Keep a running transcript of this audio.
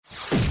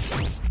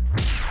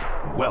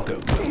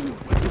Welcome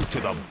to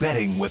the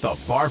Betting with the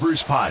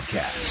Barbers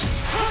podcast.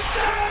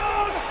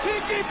 Touchdown,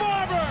 Tiki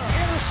Barber!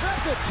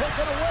 Intercepted,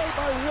 taken away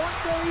by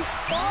Rondé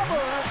Barber,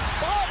 and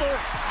Barber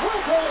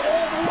will go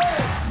all the way.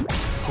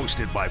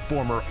 Hosted by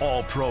former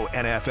All-Pro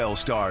NFL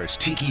stars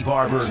Tiki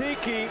Barber.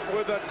 Tiki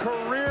with a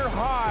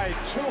career-high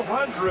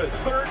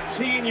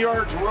 213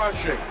 yards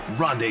rushing.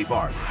 Rondé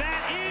Barber.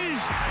 That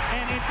is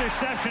an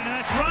interception,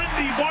 and that's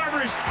Rondé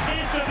Barber's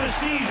 10th of the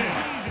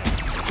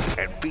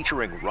season. And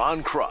featuring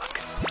Ron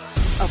Kruk.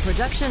 A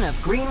production of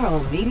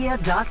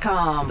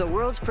GreenrollMedia.com, the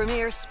world's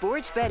premier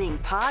sports betting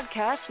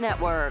podcast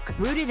network,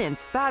 rooted in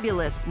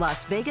fabulous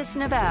Las Vegas,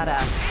 Nevada.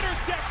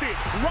 Intercepted,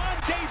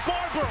 Rondé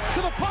Barber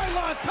to the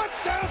pylon,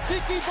 touchdown,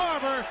 Tiki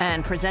Barber.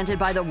 And presented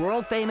by the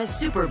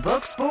world-famous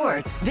Superbook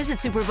Sports. Visit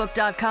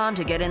Superbook.com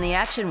to get in the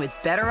action with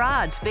better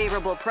odds,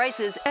 favorable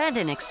prices, and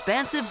an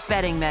expansive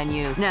betting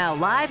menu. Now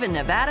live in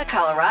Nevada,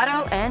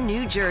 Colorado, and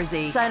New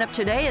Jersey. Sign up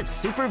today at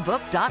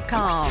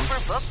Superbook.com.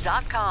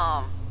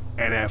 Superbook.com.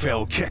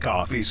 NFL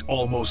kickoff is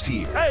almost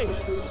here. Hey,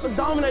 let's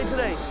dominate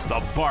today.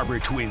 The Barber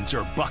twins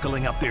are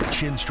buckling up their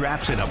chin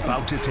straps and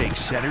about to take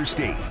center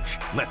stage.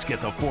 Let's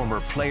get the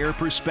former player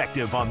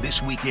perspective on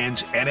this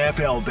weekend's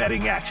NFL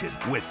betting action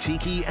with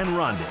Tiki and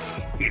Rondé.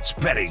 It's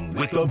Betting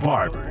with the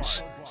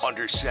Barbers.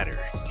 Under center,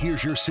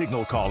 here's your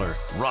signal caller,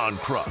 Ron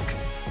Kruk.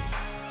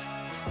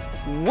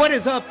 What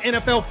is up,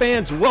 NFL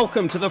fans?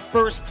 Welcome to the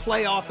first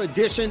playoff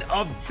edition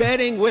of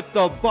Betting with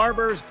the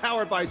Barbers,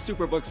 powered by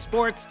Superbook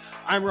Sports.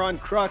 I'm Ron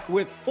Kruk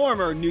with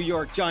former New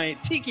York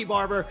Giant Tiki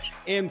Barber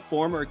and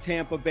former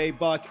Tampa Bay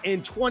Buck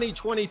and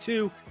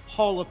 2022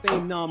 Hall of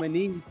Fame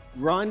nominee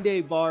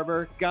Rondé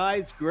Barber.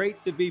 Guys,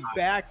 great to be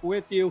back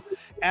with you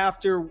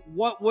after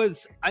what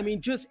was,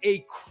 just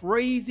a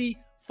crazy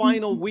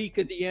final week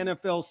of the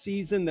NFL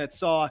season that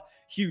saw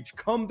huge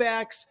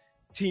comebacks,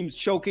 teams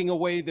choking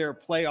away their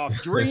playoff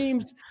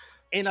dreams,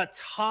 and a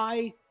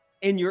tie,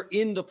 and you're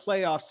in the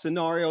playoff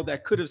scenario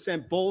that could have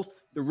sent both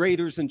the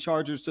Raiders and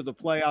Chargers to the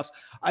playoffs.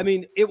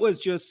 It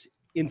was just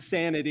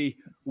insanity.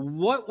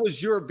 What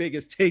was your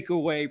biggest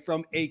takeaway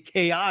from a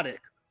chaotic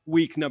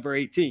week number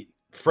 18?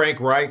 Frank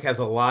Reich has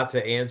a lot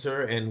to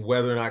answer, and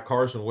whether or not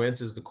Carson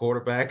Wentz is the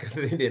quarterback of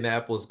the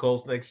Indianapolis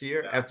Colts next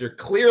year, after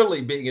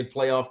clearly being in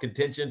playoff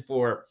contention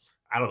for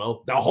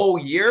the whole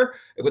year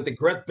with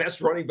the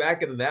best running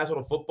back in the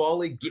National Football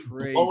League, get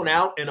blown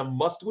out in a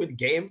must-win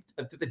game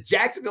to the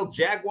Jacksonville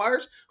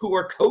Jaguars, who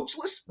are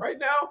coachless right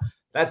now.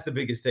 That's the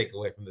biggest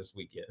takeaway from this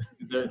weekend.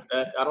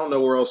 I don't know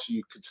where else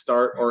you could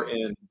start or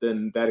end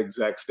than that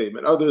exact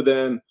statement, other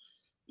than,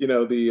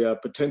 the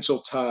potential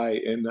tie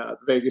in the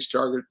Vegas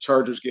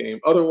Chargers game.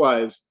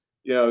 Otherwise,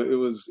 it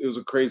was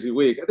a crazy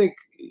week.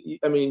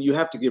 You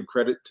have to give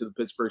credit to the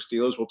Pittsburgh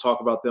Steelers. We'll talk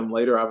about them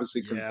later,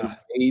 obviously, because they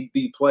made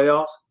the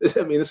playoffs.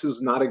 This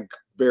is not a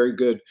very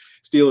good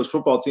Steelers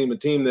football team, a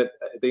team that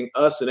I think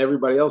us and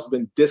everybody else have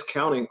been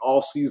discounting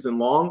all season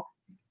long,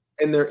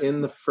 and they're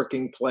in the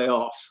freaking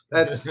playoffs.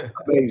 That's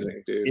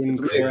amazing, dude.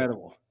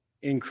 Incredible.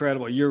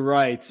 Incredible. You're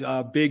right.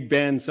 Big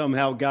Ben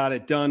somehow got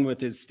it done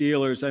with his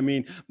Steelers.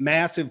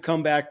 Massive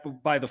comeback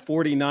by the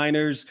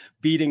 49ers,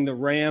 beating the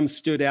Rams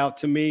stood out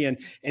to me.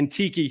 And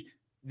Tiki,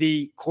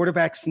 the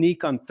quarterback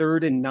sneak on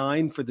 3rd and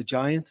 9 for the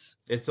Giants.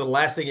 It's the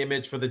lasting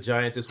image for the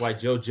Giants. It's why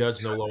Joe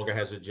Judge no longer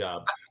has a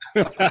job.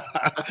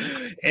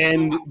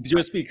 And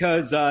just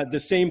because the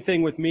same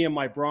thing with me and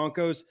my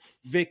Broncos,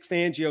 Vic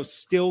Fangio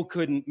still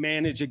couldn't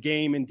manage a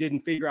game and didn't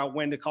figure out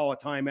when to call a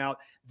timeout.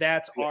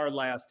 That's our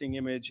lasting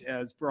image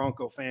as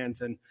Bronco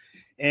fans, and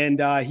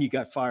he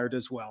got fired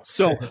as well.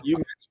 So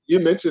you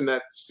mentioned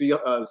that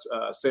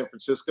San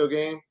Francisco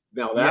game.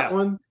 Now that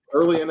one,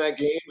 early in that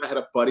game, I had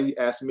a buddy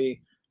ask me,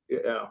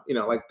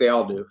 like they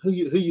all do, who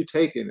you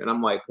taking? And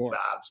I'm like,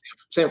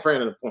 San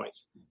Fran in the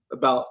points.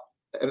 About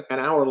an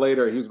hour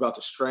later, he was about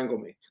to strangle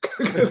me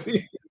because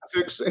he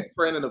took San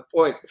Fran in the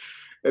points.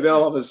 And then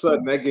all of a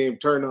sudden, that game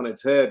turned on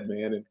its head,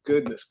 man. And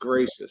goodness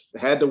gracious, they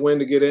had to win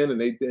to get in,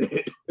 and they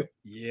did.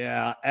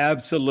 Yeah,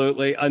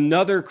 absolutely.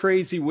 Another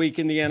crazy week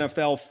in the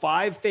NFL.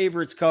 5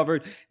 favorites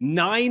covered.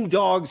 9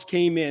 dogs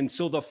came in.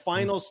 So the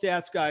final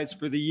stats, guys,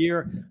 for the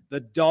year, the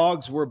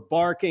dogs were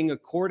barking.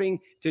 According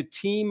to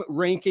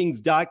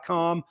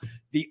TeamRankings.com,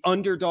 the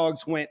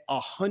underdogs went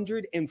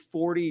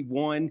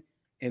 141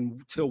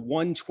 and to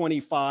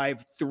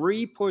 125,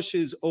 3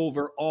 pushes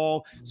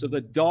overall. So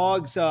the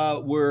dogs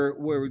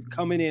were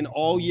coming in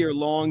all year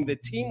long. The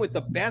team with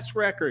the best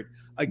record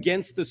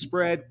against the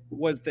spread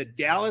was the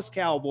Dallas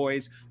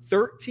Cowboys,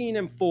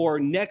 13-4.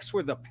 Next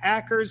were the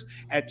Packers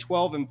at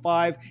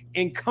 12-5.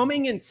 And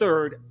coming in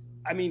third,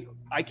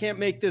 I can't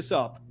make this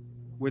up,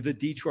 were the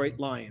Detroit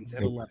Lions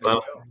at 11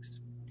 dogs.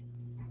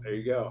 There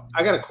you go.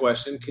 I got a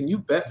question. Can you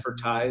bet for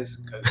ties?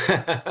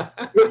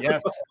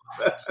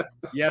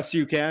 Yes,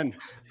 you can.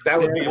 That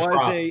would be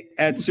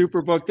at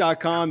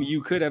Superbook.com,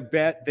 you could have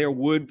bet there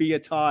would be a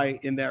tie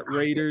in that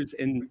Raiders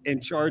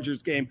and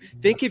Chargers game.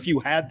 Think if you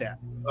had that.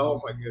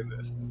 Oh, my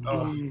goodness.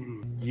 Oh.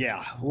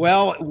 Yeah,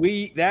 well,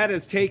 that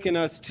has taken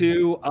us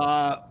to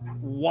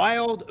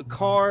wild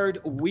card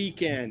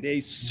weekend,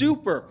 a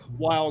super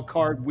wild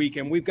card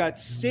weekend. We've got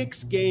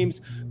 6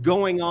 games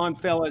going on,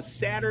 fellas,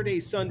 Saturday,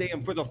 Sunday,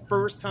 and for the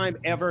first time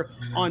ever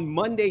on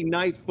Monday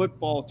Night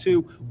Football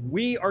too.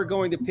 We are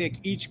going to pick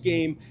each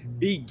game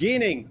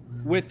beginning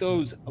with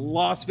those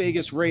Las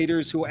Vegas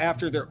Raiders who,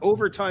 after their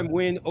overtime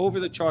win over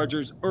the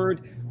Chargers,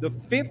 earned the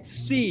 5th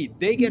seed.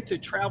 They get to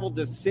travel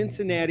to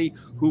Cincinnati,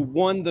 who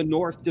won the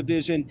North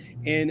Division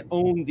and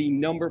own the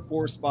number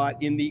 4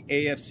 spot in the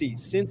AFC.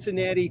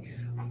 Cincinnati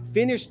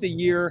finished the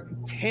year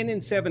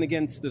 10-7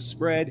 against the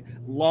spread.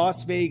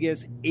 Las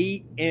Vegas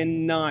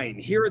 8-9.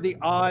 Here are the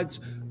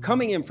odds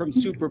coming in from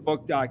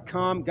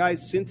Superbook.com.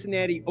 Guys,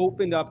 Cincinnati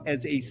opened up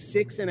as a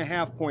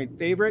 6.5-point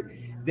favorite.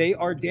 They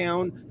are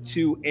down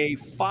to a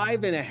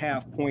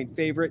 5.5-point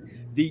favorite.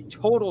 The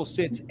total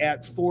sits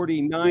at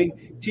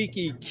 49.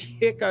 Tiki,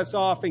 kick us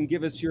off and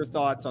give us your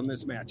thoughts on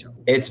this matchup.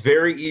 It's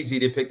very easy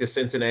to pick the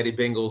Cincinnati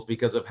Bengals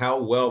because of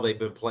how well they've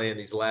been playing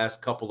these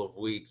last couple of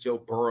weeks. Joe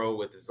Burrow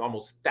with his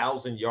almost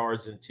 1,000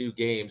 yards in 2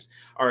 games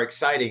are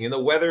exciting, and the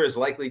weather is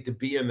likely to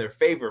be in their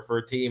favor for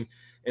a team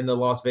in the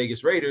Las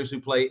Vegas Raiders who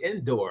play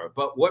indoor.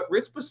 But what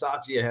Rich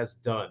Bisaccia has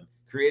done,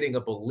 creating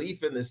a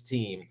belief in this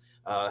team,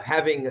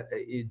 having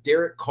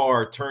Derek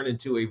Carr turn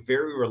into a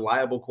very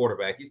reliable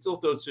quarterback. He still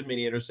throws too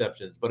many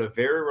interceptions, but a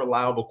very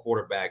reliable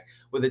quarterback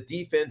with a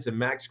defense and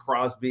Max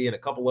Crosby and a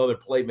couple other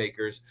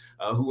playmakers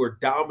who are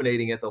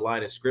dominating at the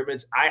line of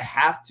scrimmage. I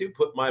have to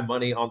put my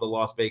money on the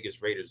Las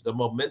Vegas Raiders. The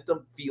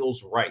momentum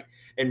feels right.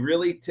 And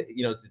really, to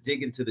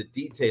dig into the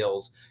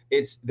details,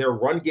 it's their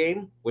run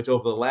game, which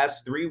over the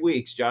last 3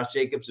 weeks, Josh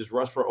Jacobs has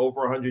rushed for over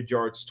 100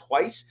 yards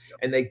twice,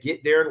 and they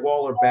get Darren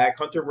Waller back.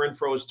 Hunter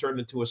Renfrow has turned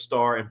into a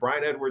star, and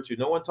Brian Edwards, who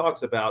no one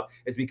talks about,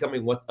 is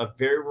becoming a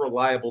very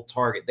reliable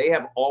target. They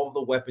have all of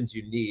the weapons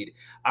you need.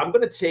 I'm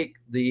going to take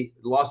the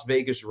Las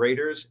Vegas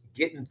Raiders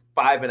getting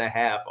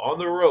 5.5 on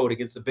the road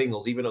against the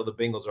Bengals, even though the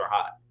Bengals are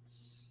hot.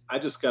 I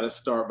just got to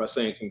start by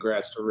saying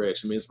congrats to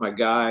Rich. I mean, it's my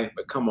guy,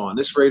 but come on,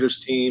 this Raiders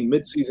team,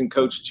 midseason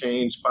coach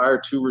change,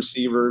 fired 2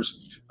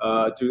 receivers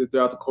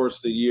throughout the course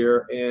of the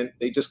year, and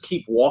they just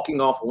keep walking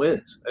off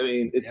wins. I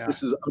mean,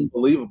 this is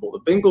unbelievable.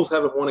 The Bengals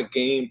haven't won a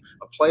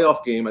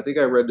playoff game. I think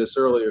I read this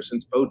earlier,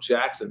 since Bo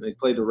Jackson. They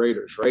played the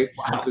Raiders, right?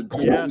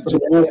 Wow.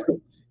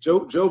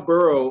 So Joe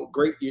Burrow,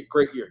 great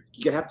year.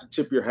 You have to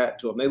tip your hat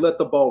to him. They let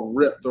the ball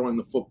rip throwing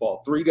the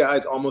football. 3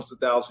 guys, almost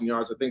 1,000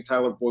 yards. I think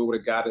Tyler Boyd would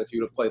have got it if he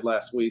would have played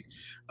last week.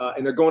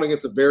 And they're going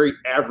against a very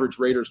average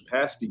Raiders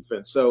pass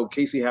defense. So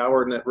Casey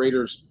Howard and that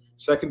Raiders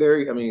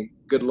secondary, I mean,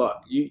 good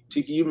luck.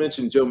 Tiki, you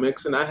mentioned Joe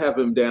Mixon. I have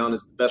him down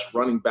as the best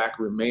running back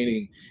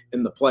remaining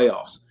in the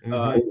playoffs.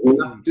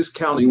 Not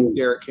discounting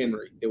Derrick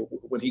Henry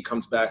when he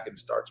comes back and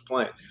starts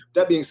playing.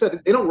 That being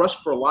said, they don't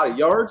rush for a lot of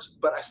yards,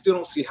 but I still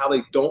don't see how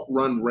they don't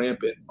run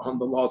rampant on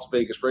the Las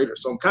Vegas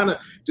Raiders. So I'm kind of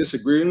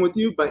disagreeing with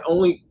you. My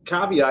only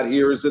caveat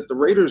here is that the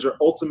Raiders are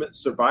ultimate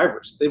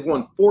survivors. They've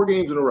won 4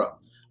 games in a row,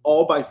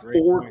 all by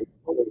 4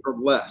 or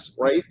less,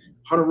 right?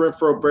 Hunter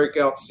Renfrow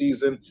breakout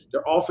season.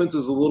 Their offense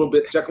is a little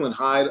bit Jekyll and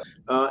Hyde,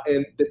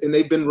 and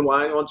they've been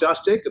relying on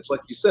Josh Jacobs, like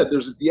you said.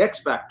 There's the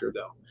X factor,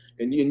 though,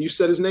 and you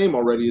said his name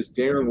already, is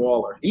Darren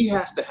Waller. He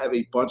has to have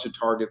a bunch of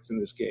targets in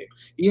this game.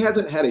 He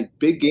hasn't had a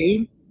big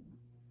game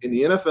in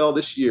the NFL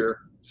this year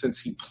since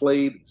he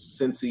played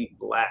Cincy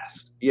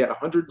last. He had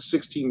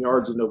 116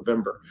 yards in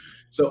November.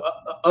 So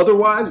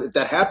otherwise, if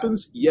that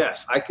happens,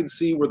 yes, I can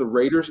see where the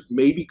Raiders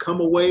maybe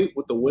come away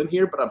with the win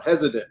here, but I'm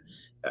hesitant.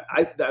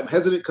 I'm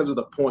hesitant because of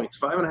the points.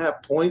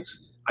 5.5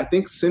 points. I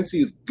think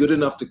Cincy is good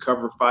enough to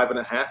cover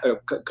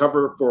 5.5,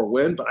 cover for a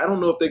win, but I don't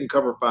know if they can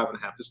cover 5.5.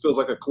 This feels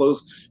like a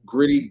close,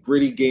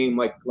 gritty game,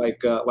 like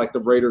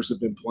the Raiders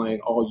have been playing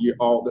all year,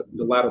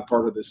 the latter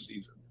part of this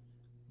season.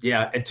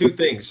 Yeah, and 2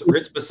 things.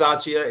 Rich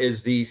Bisaccia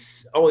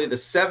is only the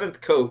 7th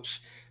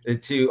coach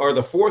or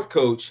the 4th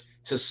coach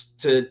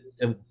to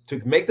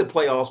make the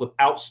playoffs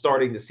without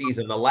starting the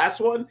season. The last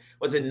one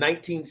was in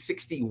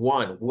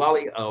 1961,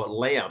 Wally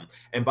Lamb.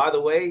 And by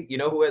the way, you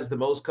know who has the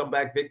most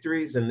comeback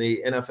victories in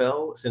the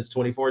NFL since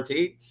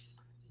 2014?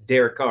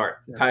 Derek Carr,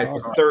 tied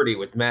for 30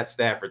 with Matt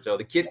Stafford. So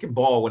the kid can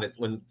ball when it's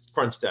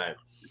crunch time.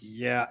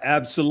 Yeah,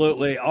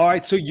 absolutely. All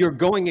right, so you're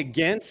going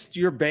against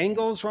your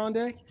Bengals,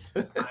 Rondé?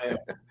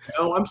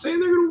 No, I'm saying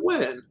they're going to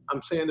win.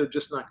 I'm saying they're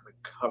just not going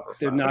to cover.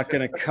 They're not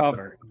going to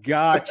cover.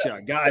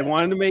 Gotcha. I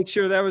wanted to make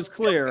sure that was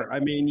clear. I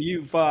mean,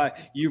 you've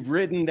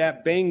ridden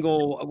that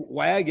Bengal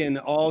wagon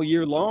all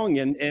year long,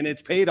 and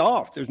it's paid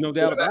off. There's no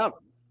doubt about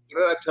it.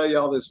 What did I tell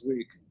y'all this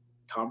week?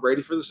 Tom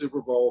Brady for the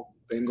Super Bowl,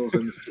 Bengals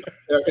in the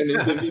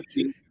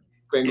MVP,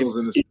 Bengals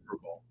in the Super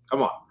Bowl.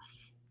 Come on.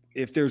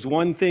 If there's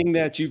one thing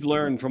that you've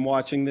learned from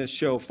watching this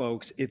show,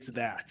 folks, it's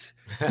that.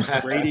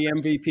 Brady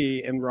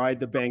MVP and ride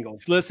the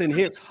Bengals. Listen,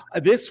 here,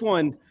 this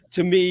one,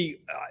 to me,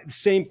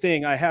 same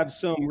thing. I have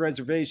some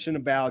reservation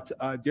about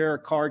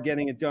Derek Carr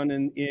getting it done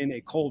in a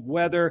cold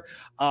weather.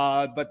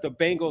 But the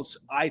Bengals,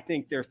 I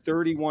think their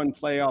 31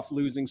 playoff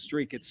losing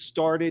streak, it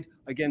started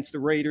against the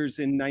Raiders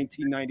in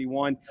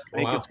 1991. I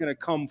think it's going to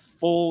come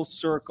full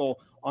circle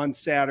on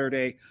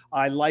Saturday.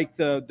 I like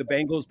the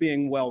Bengals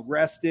being well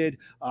rested.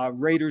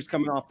 Raiders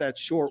coming off that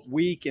short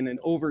week in an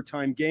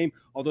overtime game,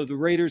 although the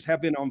Raiders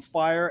have been on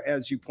fire,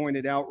 as you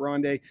pointed out,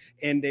 Rondé,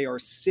 and they are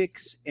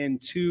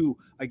 6-2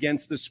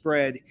 against the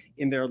spread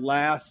in their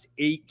last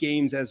 8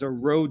 games as a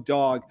road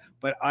dog.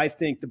 But I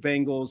think the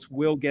Bengals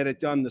will get it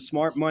done. The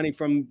smart money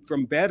from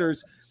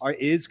bettors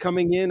is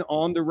coming in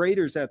on the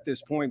Raiders at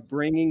this point,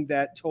 bringing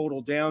that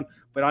total down.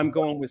 But I'm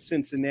going with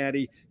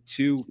Cincinnati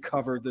to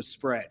cover the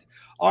spread.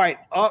 All right,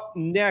 up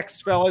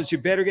next, fellas, you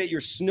better get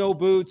your snow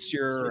boots,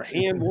 your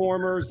hand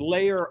warmers,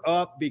 layer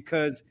up,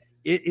 because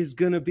it is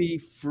going to be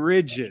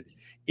frigid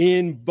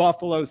in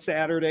Buffalo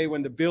Saturday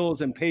when the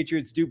Bills and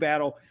Patriots do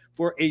battle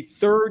for a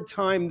third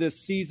time this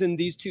season.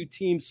 These two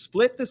teams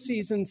split the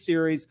season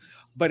series,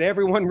 but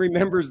everyone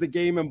remembers the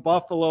game in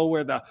Buffalo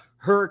where the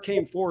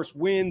hurricane force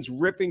winds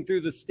ripping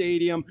through the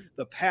stadium,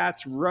 the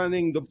Pats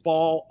running the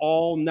ball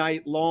all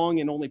night long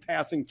and only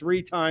passing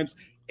 3 times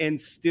and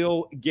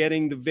still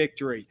getting the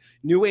victory.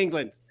 New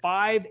England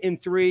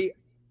 5-3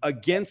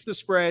 against the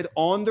spread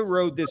on the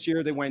road this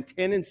year. They went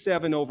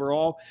 10-7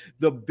 overall.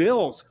 The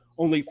Bills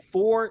only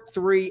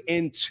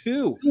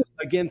 4-3-2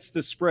 against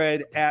the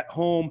spread at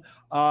home.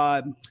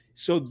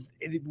 So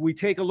we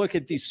take a look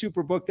at the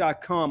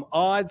superbook.com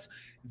odds.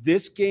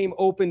 This game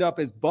opened up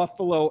as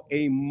Buffalo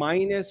a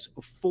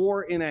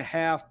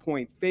 -4.5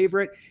 point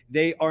favorite.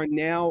 They are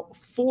now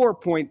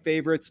 4-point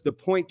favorites. The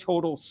point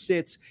total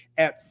sits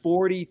at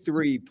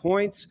 43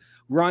 points.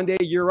 Rondé,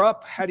 you're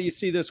up. How do you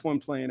see this one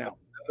playing out?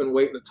 I've been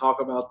waiting to talk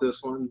about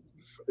this one,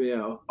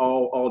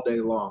 all day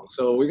long.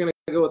 So we're going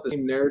to go with the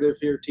same narrative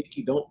here.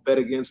 Tiki, don't bet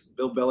against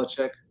Bill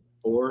Belichick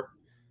or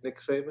Nick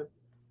Saban.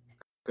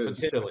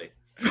 Potentially.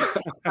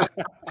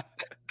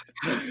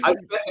 I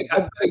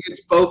bet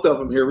against both of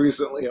them here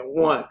recently and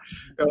won.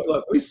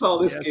 Look, we saw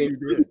this game.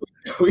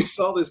 We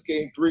saw this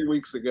game 3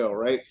 weeks ago,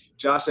 right?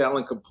 Josh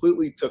Allen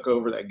completely took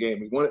over that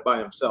game. He won it by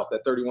himself,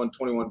 that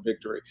 31-21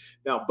 victory.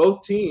 Now,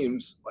 both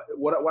teams,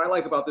 what I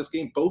like about this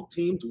game, both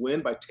teams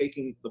win by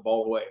taking the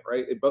ball away,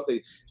 right?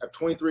 They have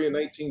 23 and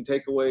 19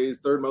 takeaways,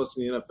 third most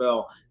in the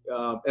NFL.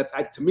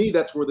 To me,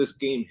 that's where this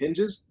game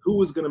hinges.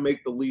 Who is going to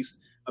make the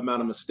least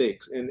amount of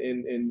mistakes? And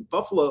in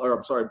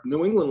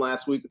New England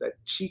last week, that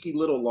cheeky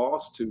little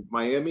loss to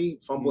Miami,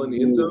 fumbling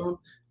the end zone,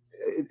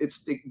 it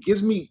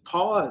gives me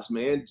pause,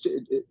 man.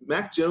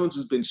 Mac Jones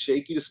has been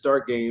shaky to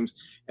start games,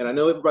 and I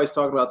know everybody's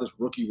talking about this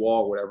rookie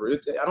wall, whatever.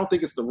 I don't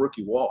think it's the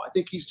rookie wall. I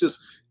think he's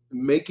just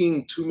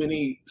making too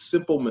many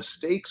simple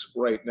mistakes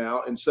right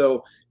now, and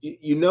so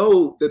you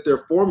know that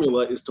their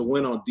formula is to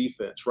win on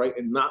defense, right,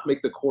 and not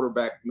make the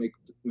quarterback make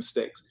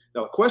mistakes.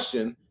 Now the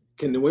question: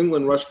 can New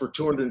England rush for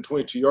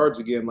 222 yards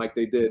again like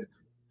they did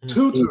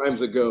 2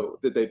 times ago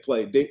that they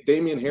played?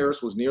 Damian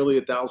Harris was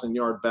nearly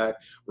 1,000-yard back.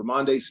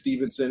 Ramondre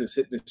Stevenson is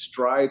hitting his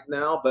stride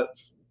now, but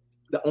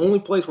the only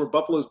place where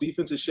Buffalo's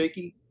defense is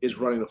shaky is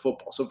running the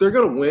football. So if they're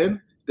going to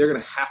win, they're going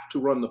to have to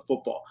run the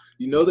football.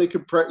 They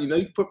could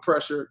you put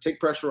pressure, take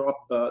pressure off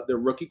their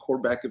rookie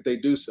quarterback if they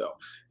do so.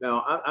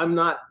 Now, I'm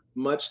not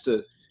much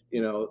to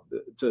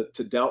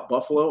doubt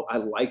Buffalo. I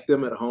like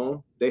them at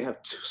home. They have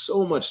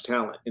so much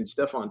talent in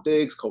Stephon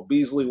Diggs, Cole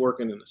Beasley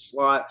working in the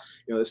slot.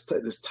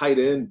 This tight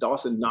end,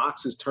 Dawson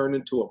Knox, has turned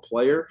into a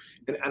player.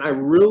 And I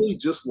really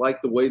just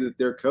like the way that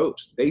they're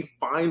coached. They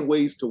find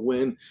ways to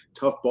win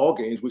tough ball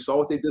games. We saw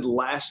what they did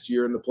last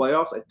year in the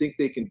playoffs. I think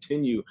they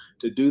continue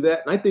to do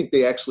that. And I think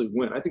they actually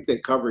win. I think they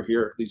cover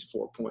here at least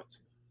 4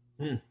 points.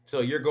 So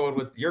you're going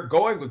with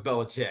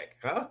Belichick,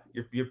 huh?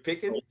 You're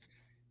picking.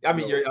 I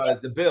mean, you're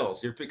the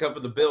Bills. You're picking up for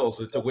the Bills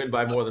to win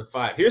by more than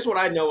 5. Here's what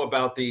I know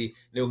about the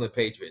New England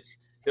Patriots.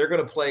 They're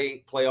going to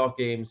play playoff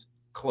games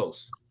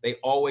close. They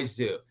always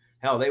do.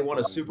 Hell, they won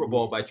a Super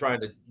Bowl by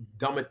trying to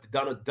dumb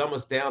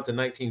us down to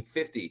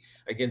 1950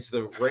 against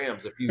the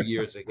Rams a few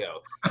years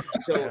ago.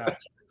 So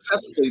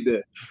successfully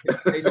did.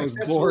 They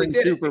successfully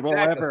did Super Bowl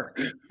ever.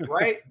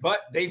 Right?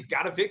 But they've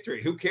got a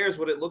victory. Who cares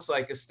what it looks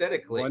like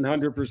aesthetically?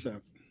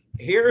 100%.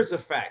 Here is a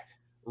fact.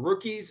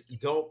 Rookies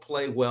don't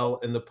play well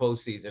in the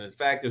postseason. In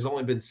fact, there's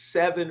only been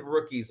 7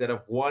 rookies that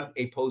have won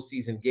a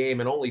postseason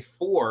game, and only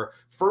 4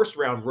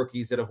 first-round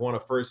rookies that have won a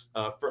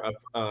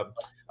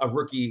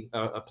rookie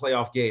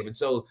playoff game. And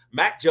so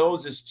Mac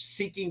Jones is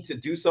seeking to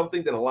do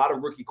something that a lot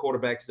of rookie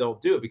quarterbacks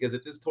don't do, because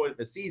at this point in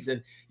the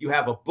season, you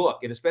have a book,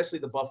 and especially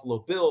the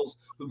Buffalo Bills,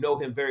 who know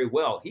him very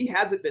well. He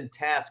hasn't been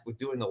tasked with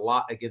doing a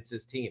lot against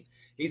his team.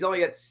 He's only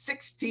got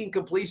 16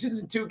 completions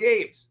in 2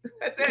 games.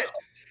 That's it.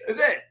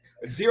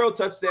 0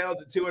 touchdowns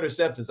and 2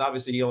 interceptions.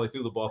 Obviously, he only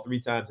threw the ball 3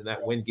 times in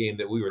that win game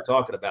that we were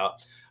talking about.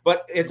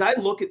 But as I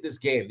look at this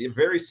game, they're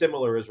very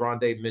similar, as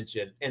Rondé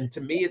mentioned. And to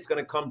me, it's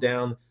going to come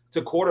down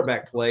to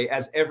quarterback play,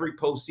 as every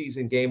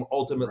postseason game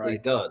ultimately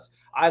does.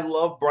 I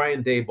love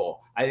Brian Daboll.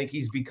 I think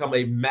he's become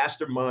a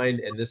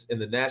mastermind in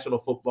the National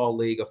Football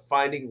League of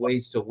finding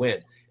ways to win.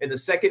 In the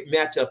second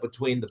matchup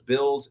between the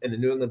Bills and the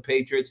New England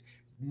Patriots,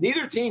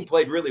 neither team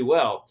played really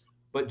well.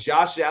 But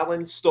Josh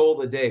Allen stole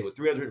the day with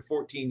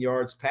 314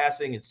 yards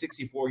passing and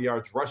 64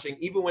 yards rushing.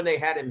 Even when they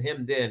had him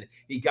hemmed in,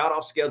 he got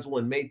off schedule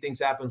and made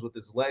things happen with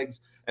his legs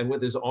and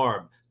with his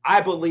arm.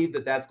 I believe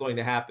that that's going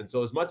to happen.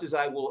 So as much as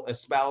I will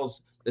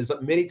espouse as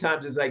many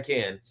times as I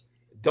can,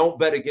 don't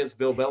bet against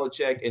Bill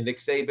Belichick and Nick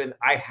Saban.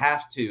 I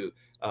have to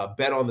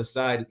bet on the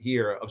side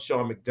here of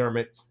Sean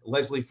McDermott,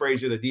 Leslie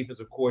Frazier, the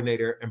defensive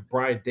coordinator, and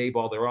Brian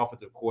Daboll, their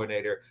offensive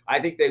coordinator. I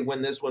think they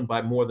win this one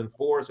by more than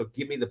 4. So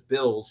give me the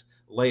Bills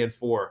laying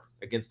 4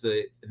 against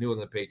the New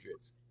England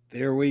Patriots.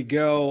 There we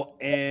go.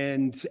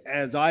 And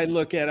as I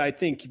look at, I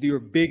think your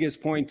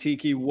biggest point,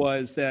 Tiki,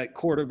 was that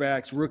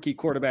rookie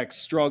quarterbacks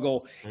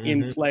struggle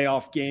in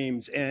playoff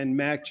games. And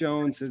Mac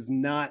Jones has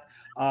not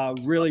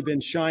really been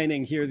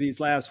shining here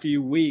these last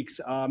few weeks.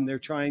 They're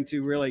trying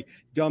to really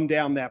dumb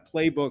down that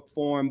playbook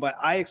for him, but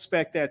I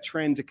expect that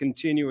trend to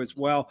continue as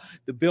well.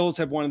 The Bills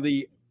have one of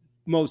the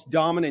most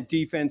dominant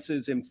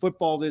defenses in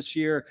football this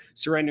year,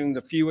 surrendering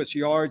the fewest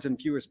yards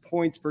and fewest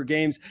points per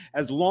games.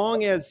 As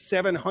long as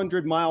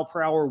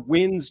 700-mile-per-hour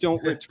winds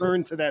don't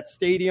return to that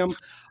stadium,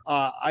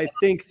 I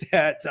think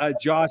that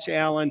Josh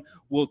Allen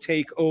will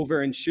take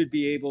over and should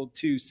be able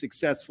to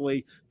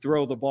successfully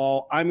throw the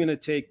ball. I'm going to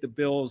take the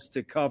Bills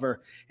to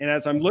cover. And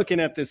as I'm looking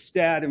at this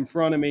stat in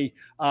front of me,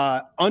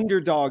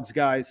 underdogs,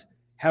 guys,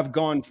 have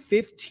gone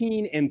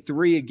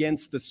 15-3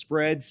 against the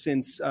spread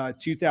since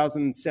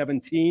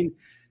 2017.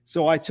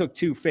 So I took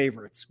 2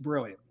 favorites.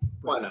 Brilliant.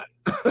 Why not?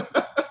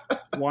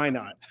 Why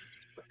not?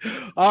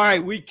 All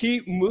right, we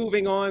keep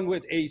moving on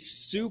with a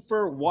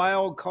super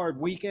wild card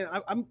weekend.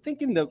 I'm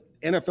thinking the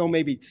NFL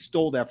maybe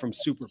stole that from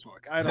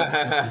Superbook. I don't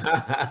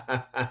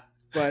know.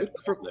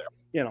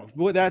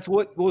 But that's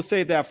what we'll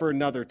save that for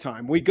another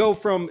time. We go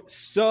from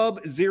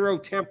sub-zero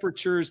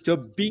temperatures to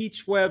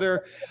beach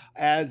weather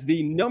as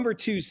the number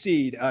 2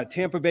 seed,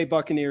 Tampa Bay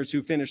Buccaneers,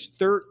 who finished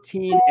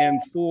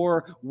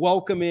 13-4,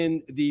 welcome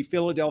in the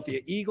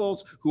Philadelphia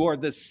Eagles, who are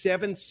the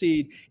 7th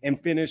seed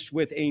and finished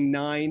with a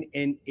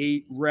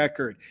 9-8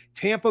 record.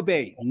 Tampa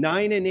Bay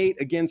 9-8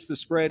 against the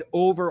spread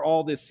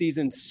overall this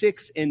season,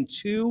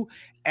 6-2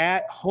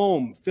 at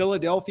home.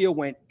 Philadelphia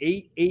went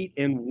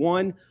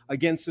 8-1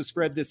 against the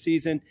spread this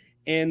season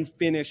and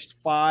finished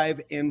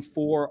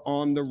 5-4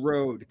 on the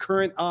road.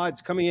 Current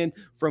odds coming in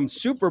from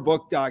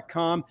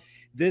Superbook.com.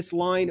 This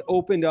line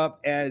opened up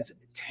as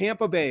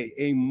Tampa Bay,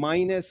 a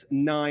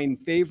 -9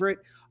 favorite.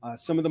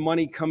 Some of the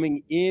money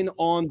coming in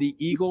on the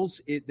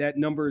Eagles, that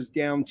number is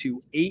down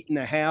to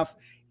 8.5,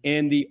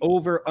 and the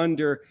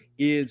over-under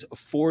is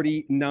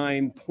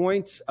 49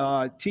 points.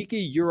 Tiki,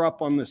 you're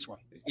up on this one.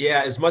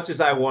 Yeah, as much as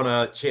I want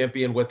to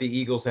champion what the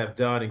Eagles have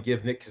done and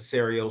give Nick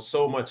Caserio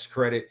so much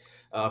credit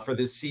for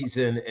this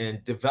season and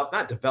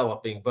not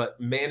developing, but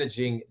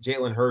managing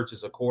Jalen Hurts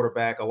as a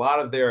quarterback. A lot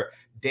of their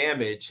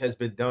damage has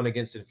been done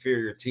against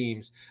inferior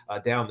teams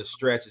down the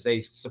stretch as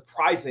they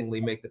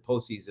surprisingly make the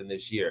postseason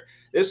this year.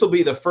 This will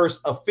be the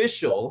first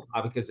official,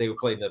 because they were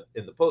playing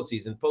in the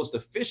postseason,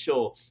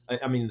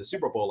 the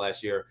Super Bowl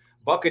last year,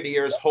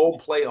 Buccaneers home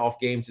playoff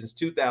game since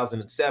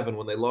 2007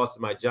 when they lost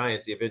to my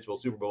Giants, the eventual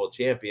Super Bowl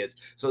champions.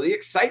 So the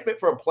excitement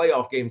for a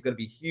playoff game is going to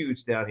be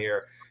huge down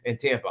here in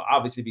Tampa,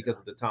 obviously because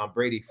of the Tom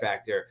Brady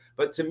factor.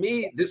 But to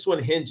me, this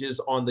one hinges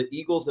on the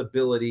Eagles'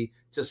 ability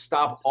to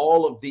stop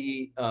all of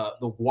the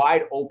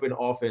wide open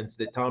offense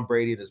that Tom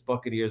Brady and his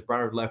Buccaneers,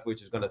 Byron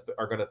Leftwich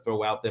are going to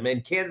throw out them.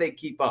 And can they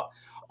keep up?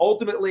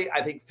 Ultimately,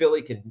 I think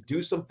Philly can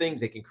do some things.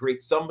 They can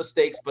create some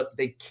mistakes, but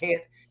they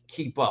can't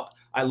keep up.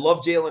 I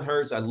love Jalen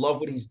Hurts. I love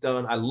what he's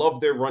done. I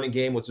love their running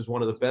game, which is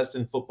one of the best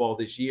in football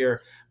this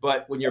year.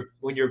 But when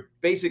you're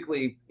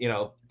basically,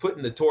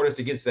 putting the tortoise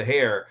against the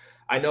hare,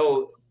 I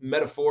know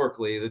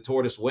metaphorically the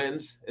tortoise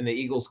wins and the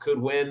Eagles could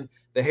win.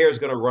 The hare is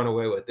going to run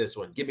away with this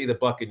one. Give me the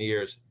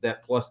Buccaneers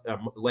that plus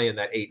laying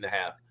that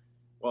 8.5.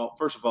 Well,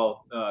 first of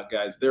all,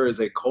 guys, there is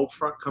a cold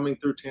front coming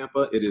through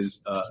Tampa. It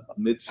is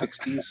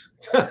mid-60s.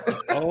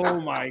 Oh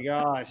my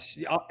gosh!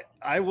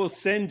 I will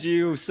send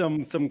you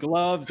some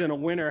gloves and a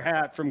winter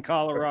hat from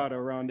Colorado,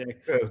 Rondé.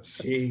 Oh,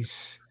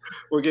 jeez.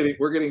 We're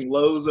getting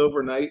lows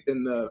overnight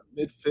in the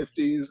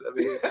mid-50s. I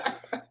mean,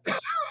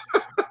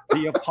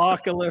 the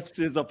apocalypse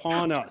is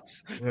upon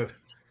us.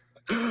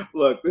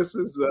 Look, this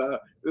is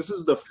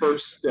the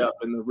first step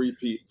in the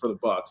repeat for the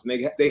Bucs,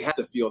 and they have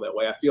to feel that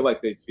way. I feel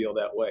like they feel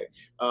that way.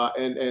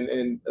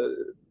 And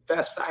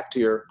fast fact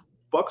here: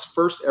 Bucs'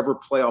 first ever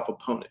playoff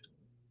opponent,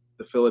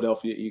 the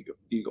Philadelphia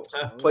Eagles,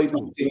 played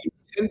the team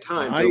 10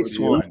 times. Nice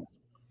one.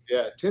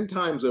 Yeah, 10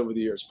 times over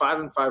the years,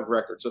 5-5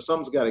 record. So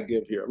something's got to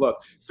give here. Look,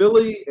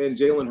 Philly and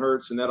Jalen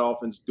Hurts and that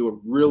offense do a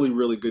really,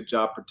 really good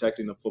job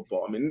protecting the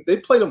football. I mean, they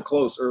played them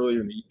close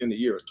earlier in the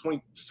year. It was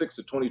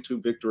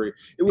 26-22 victory.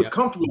 It was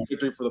comfortable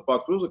victory for the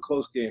Bucs, but it was a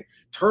close game.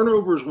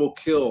 Turnovers will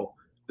kill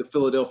the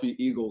Philadelphia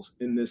Eagles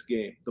in this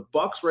game. The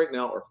Bucs right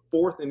now are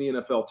 4th in the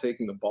NFL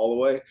taking the ball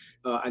away.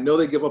 I know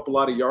they give up a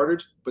lot of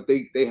yardage, but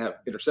they have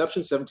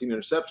interceptions, 17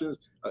 interceptions,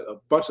 a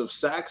bunch of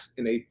sacks,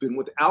 and they've been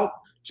without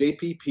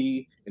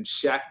JPP and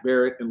Shaq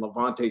Barrett and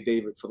Levante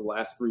David for the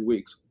last 3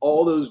 weeks.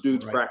 All those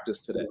dudes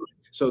practiced today.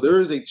 So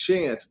there is a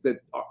chance that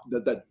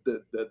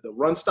the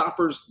run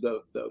stoppers,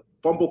 the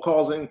fumble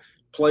causing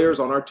players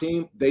on our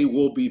team, they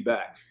will be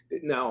back.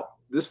 Now,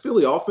 this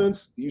Philly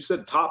offense, you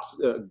said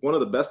tops, one of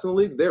the best in the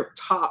league. They're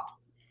top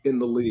in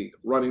the league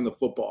running the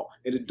football.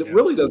 And it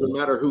really doesn't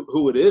matter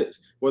who it is,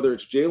 whether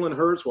it's Jalen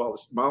Hurts, while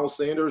it's Miles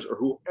Sanders, or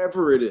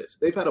whoever it is.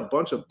 They've had a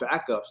bunch of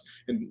backups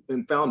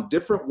and found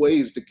different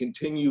ways to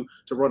continue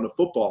to run the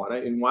football.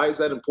 And why is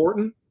that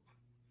important?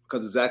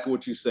 Because exactly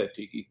what you said,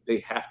 Tiki.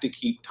 They have to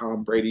keep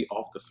Tom Brady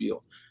off the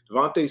field.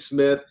 Devontae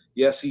Smith,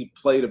 yes, he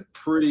played a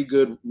pretty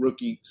good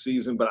rookie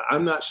season, but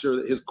I'm not sure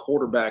that his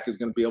quarterback is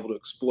going to be able to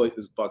exploit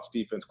this Bucs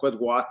defense. Quez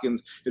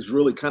Watkins is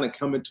really kind of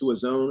coming to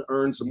his own,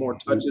 earned some more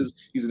touches.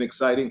 He's an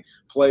exciting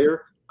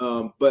player,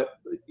 but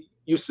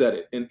you said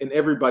it, and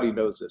everybody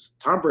knows this.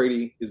 Tom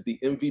Brady is the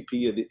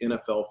MVP of the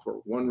NFL for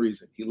one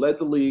reason. He led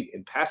the league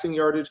in passing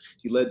yardage.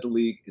 He led the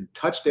league in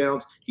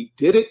touchdowns. He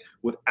did it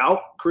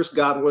without Chris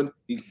Godwin.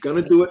 He's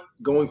going to do it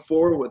going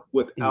forward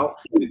without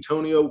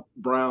Antonio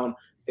Brown.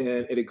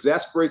 And it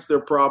exasperates their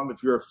problem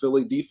if you're a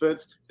Philly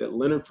defense that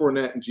Leonard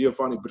Fournette and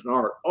Giovanni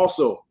Bernard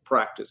also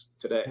practiced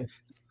today.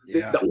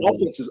 The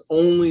offense is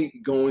only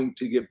going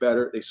to get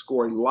better. They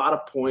score a lot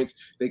of points.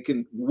 They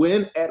can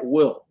win at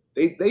will.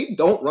 They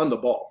don't run the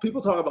ball.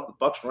 People talk about the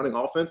Bucs running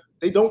offense.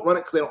 They don't run it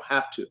because they don't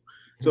have to.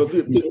 So if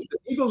the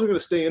Eagles are going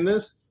to stay in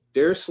this,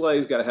 Darius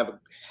Slay's got to have a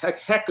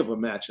heck of a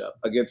matchup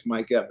against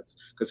Mike Evans,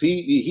 because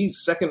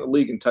he's second in the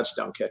league in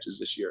touchdown catches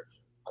this year.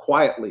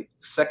 Quietly,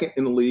 second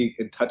in the league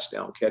in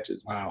touchdown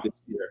catches this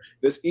year.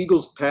 This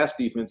Eagles pass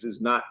defense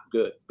is not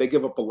good. They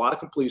give up a lot of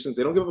completions.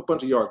 They don't give up a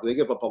bunch of yards, but they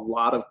give up a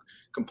lot of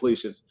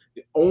completions.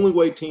 The only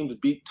way teams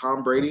beat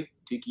Tom Brady,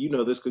 Tiki, you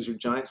know this because your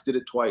Giants did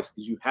it twice,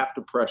 is you have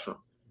to pressure him.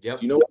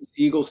 Yep. You know what this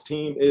Eagles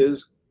team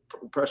is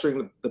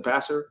pressuring the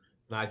passer?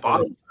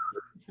 Bottom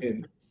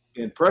in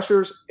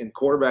pressures and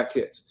quarterback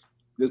hits.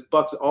 This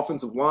Bucs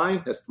offensive line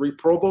has 3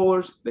 Pro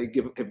Bowlers. They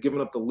have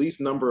given up the least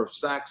number of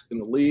sacks in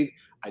the league.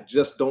 I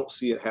just don't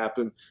see it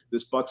happen.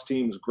 This Bucs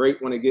team is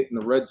great when they get in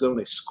the red zone.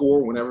 They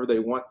score whenever they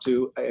want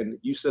to. And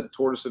you said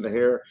tortoise in the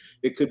hare.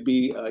 It could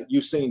be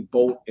Usain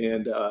Bolt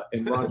and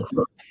Ron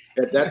Crook.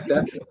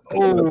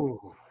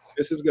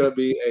 This is going to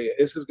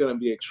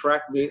be a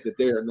track meet that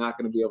they are not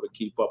going to be able to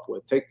keep up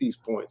with. Take these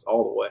points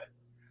all the way.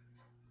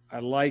 I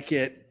like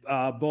it.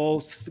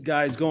 Both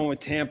guys going with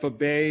Tampa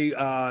Bay.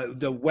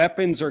 The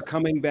weapons are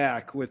coming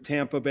back with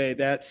Tampa Bay.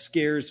 That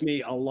scares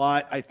me a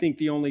lot. I think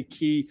the only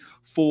key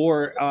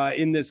for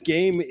in this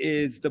game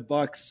is the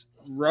Bucs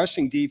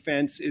rushing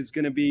defense is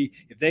going to be,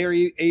 if they are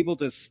able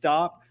to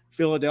stop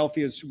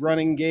Philadelphia's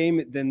running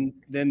game,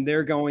 then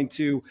they're going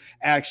to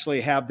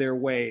actually have their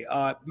way.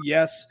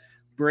 Yes,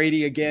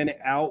 Brady again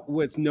out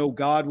with no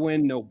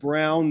Godwin, no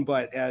Brown,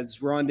 but as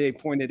Rondé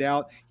pointed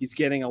out, he's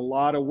getting a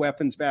lot of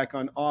weapons back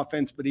on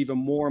offense, but even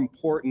more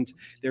important,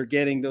 they're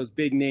getting those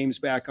big names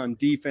back on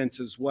defense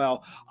as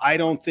well. I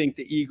don't think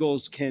the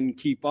Eagles can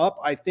keep up.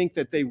 I think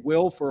that they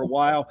will for a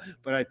while,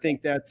 but I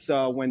think that's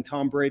when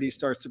Tom Brady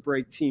starts to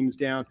break teams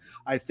down.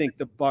 I think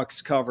the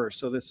Bucs cover.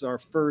 So this is our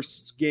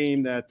first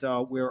game that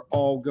we're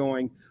all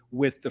going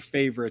with the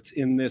favorites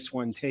in this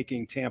one,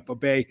 taking Tampa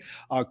Bay.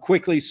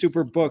 Quickly,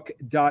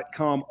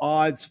 superbook.com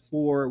odds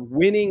for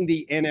winning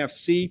the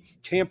NFC.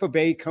 Tampa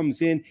Bay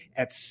comes in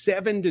at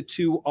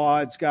 7-2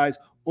 odds, guys,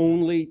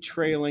 only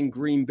trailing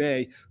Green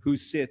Bay, who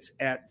sits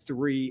at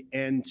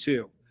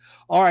 3-2.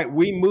 All right,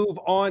 we move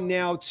on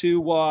now to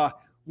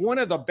one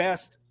of the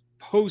best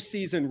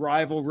postseason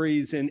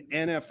rivalries in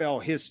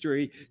NFL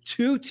history.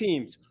 Two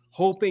teams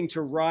hoping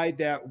to ride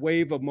that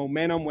wave of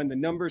momentum when the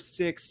number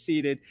 6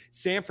 seeded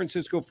San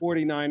Francisco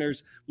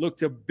 49ers look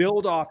to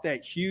build off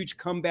that huge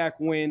comeback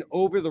win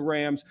over the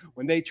Rams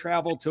when they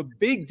travel to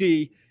Big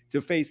D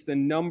to face the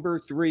number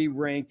 3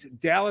 ranked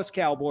Dallas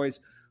Cowboys,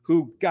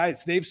 who,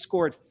 guys, they've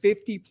scored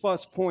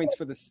 50-plus points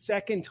for the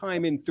second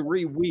time in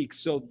 3 weeks.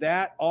 So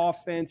that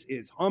offense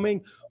is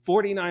humming.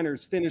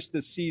 49ers finished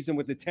the season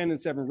with a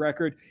 10-7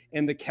 record,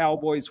 and the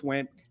Cowboys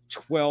went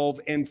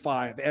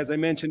 12-5. As I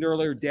mentioned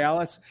earlier,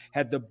 Dallas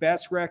had the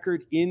best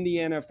record in the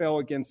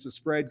NFL against the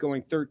spread,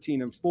 going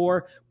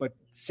 13-4, but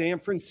San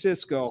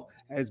Francisco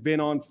has been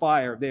on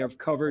fire. They have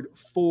covered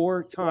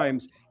 4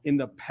 times in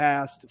the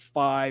past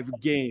 5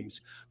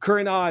 games.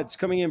 Current odds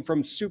coming in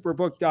from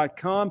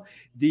superbook.com.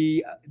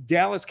 The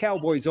Dallas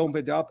Cowboys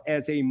opened up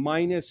as a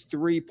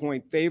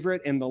 -3-point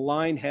favorite, and the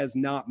line has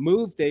not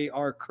moved. They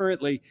are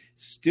currently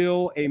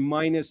still a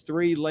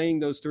 -3,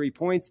 laying those 3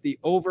 points. The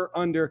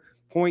over-under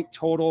point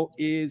total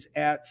is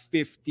at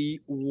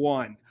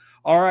 51.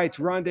 All right,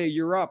 Rondé,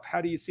 you're up. How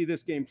do you see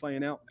this game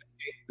playing out?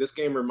 This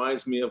game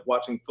reminds me of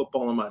watching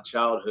football in my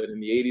childhood in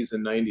the 80s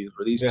and 90s,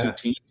 where these two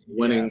teams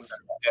winning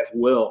at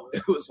will.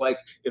 It was like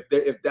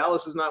if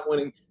Dallas is not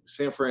winning,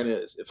 San Fran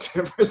is. If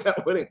San Fran is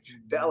not winning,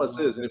 Dallas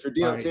is. And if you're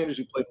Deion Sanders,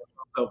 you play for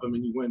both of them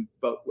and you win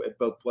at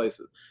both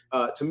places.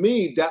 To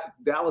me,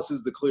 Dallas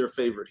is the clear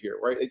favorite here,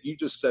 right? You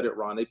just said it,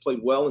 Ron. They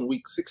played well in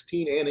week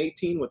 16 and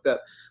 18 with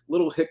that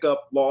little hiccup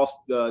loss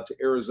to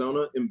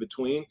Arizona in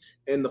between.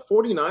 And the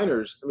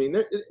 49ers, I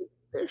mean,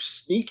 they're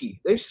sneaky.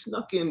 They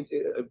snuck in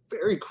a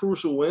very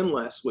crucial win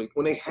last week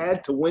when they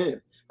had to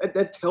win.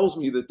 That tells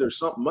me that there's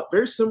something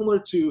very similar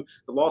to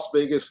the Las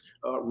Vegas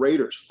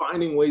Raiders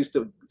finding ways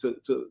to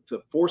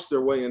force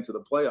their way into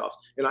the playoffs.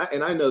 And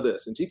I know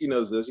this, and Tiki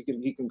knows this.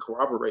 He can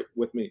corroborate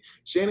with me.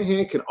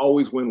 Shanahan can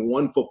always win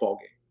one football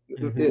game.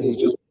 Mm-hmm. It's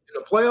just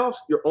in the playoffs,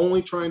 you're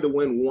only trying to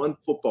win one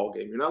football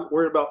game. You're not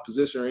worried about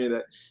position or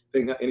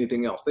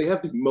anything else. They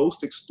have the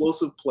most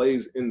explosive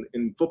plays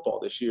in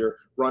football this year,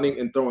 running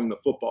and throwing the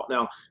football.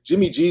 Now,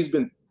 Jimmy G's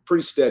been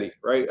pretty steady,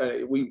 right?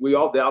 We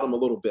all doubt him a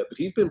little bit, but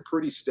he's been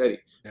pretty steady.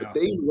 Yeah. But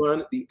they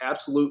run the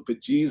absolute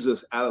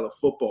bejesus out of the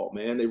football,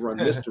 man. They run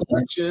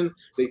misdirection.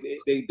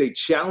 They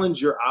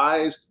challenge your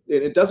eyes,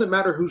 and it doesn't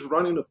matter who's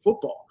running the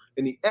football.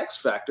 And the X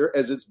factor,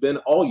 as it's been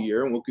all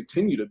year and will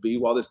continue to be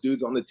while this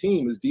dude's on the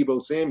team, is Deebo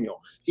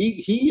Samuel.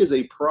 He is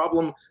a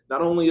problem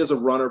not only as a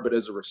runner but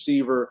as a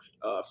receiver,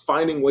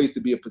 finding ways to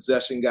be a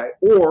possession guy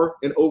or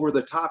an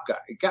over-the-top guy.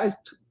 The guy's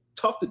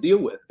tough to deal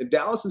with. And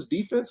Dallas's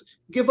defense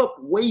give up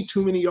way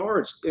too many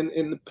yards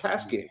in the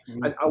pass game.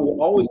 I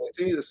will always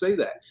continue to say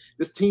that.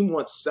 This team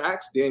wants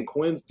sacks. Dan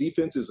Quinn's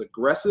defense is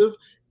aggressive,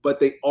 but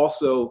they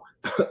also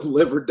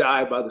live or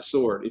die by the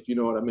sword, if you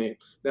know what I mean.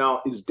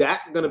 Now, is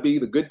Dak going to be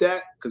the good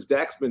Dak? Because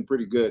Dak's been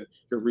pretty good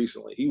here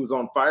recently. He was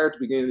on fire at the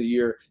beginning of the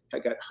year,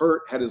 got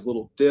hurt, had his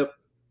little dip.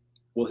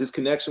 Will his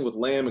connection with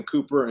Lamb and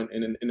Cooper and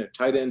a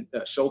tight end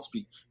Schultz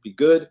be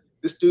good?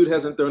 This dude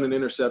hasn't thrown an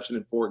interception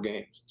in 4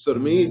 games. So to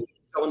me, it's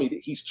telling me that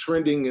he's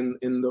trending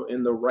in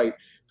the right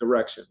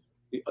direction.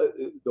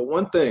 The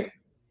one thing,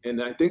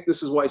 and I think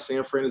this is why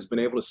San Fran has been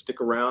able to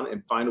stick around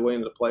and find a way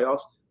into the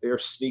playoffs, they are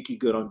sneaky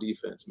good on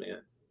defense,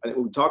 man. I think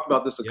we talked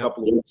about this a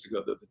couple of weeks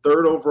ago. They're the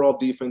 3rd overall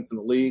defense in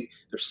the league.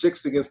 They're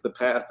 6th against the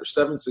pass.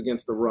 They're 7th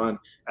against the run.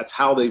 That's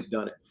how they've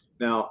done it.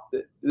 Now,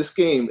 this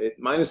game at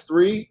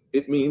 -3,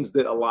 it means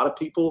that a lot of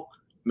people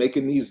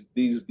making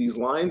these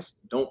lines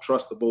don't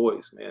trust the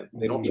boys, man.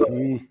 They don't trust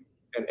them.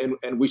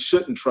 And we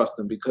shouldn't trust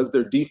them because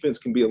their defense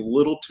can be a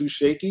little too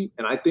shaky.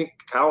 And I think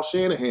Kyle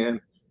Shanahan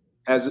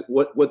has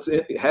what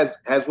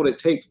it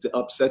takes to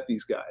upset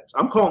these guys.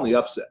 I'm calling the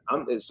upset.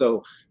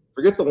 So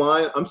forget the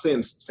line. I'm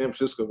saying San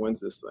Francisco wins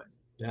this thing.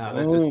 Yeah,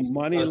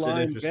 money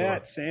line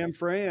bet, San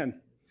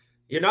Fran.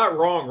 You're not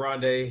wrong,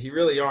 Rondé. You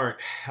really aren't.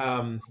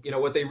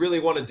 What they really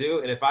want to do,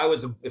 and if I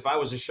was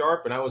a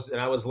sharp and I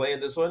was laying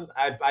this one,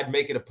 I'd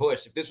make it a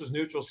push. If this was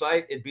neutral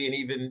site, it'd be an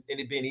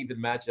even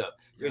matchup.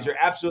 Because you're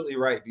absolutely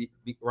right,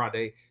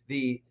 Rondé.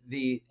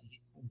 The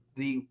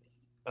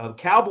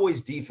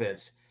Cowboys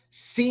defense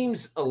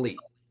seems elite.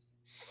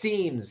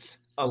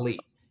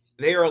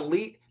 They are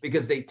elite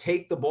because they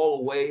take the ball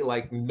away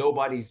like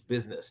nobody's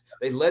business.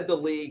 They led the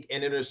league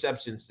in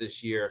interceptions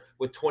this year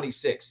with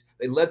 26.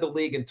 They led the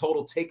league in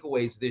total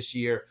takeaways this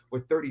year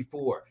with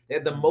 34. They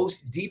had the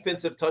most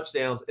defensive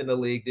touchdowns in the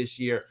league this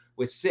year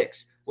with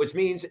 6, which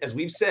means, as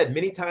we've said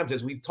many times,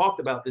 as we've talked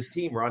about this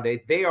team,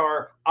 Rondé, they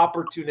are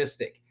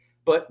opportunistic.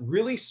 But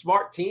really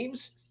smart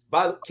teams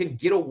can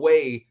get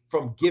away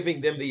from giving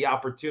them the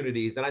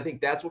opportunities. And I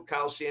think that's what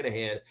Kyle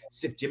Shanahan,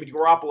 if Jimmy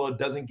Garoppolo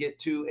doesn't get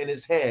too in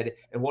his head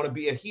and want to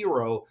be a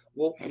hero,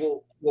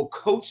 will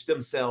coach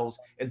themselves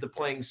into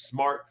playing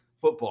smart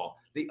football.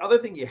 The other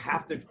thing you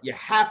have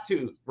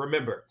to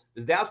remember,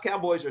 the Dallas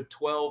Cowboys are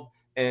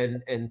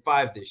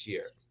 12-5 this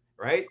year,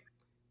 right?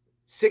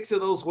 6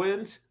 of those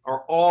wins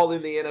are all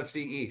in the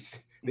NFC East.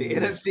 The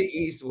NFC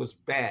East was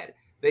bad.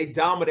 They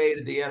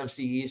dominated the NFC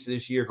East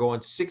this year,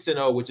 going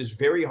 6-0, which is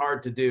very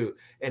hard to do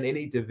in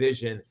any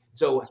division.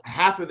 So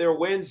half of their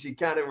wins, you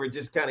were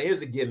just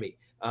here's a gimme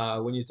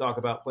when you talk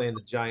about playing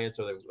the Giants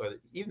or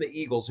even the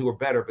Eagles, who were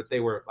better, but they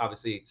were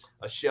obviously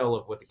a shell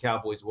of what the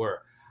Cowboys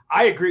were.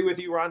 I agree with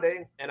you,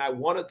 Rondé, and I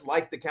want to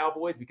like the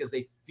Cowboys because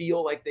they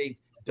feel like they've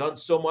done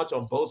so much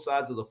on both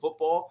sides of the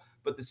football.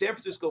 But the San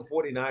Francisco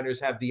 49ers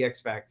have the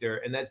X factor,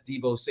 and that's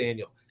Deebo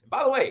Samuel. And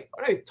by the way,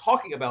 we're not even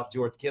talking about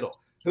George Kittle,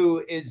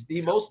 who is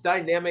the most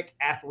dynamic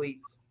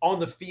athlete on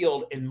the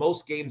field in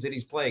most games that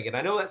he's playing. And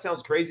I know that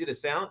sounds crazy to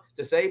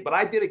say, but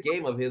I did a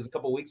game of his a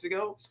couple weeks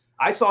ago.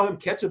 I saw him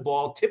catch a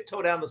ball,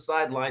 tiptoe down the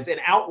sidelines, and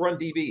outrun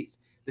DBs.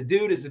 The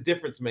dude is a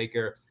difference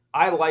maker.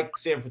 I like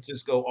San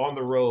Francisco on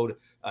the road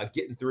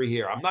getting 3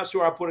 here. I'm not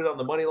sure I put it on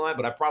the money line,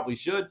 but I probably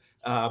should.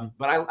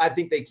 But I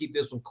think they keep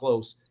this one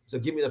close. So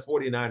give me the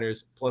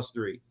 49ers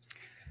 +3.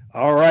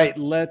 All right,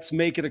 let's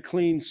make it a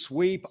clean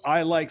sweep.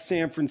 I like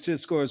San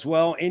Francisco as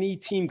well. Any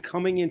team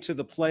coming into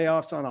the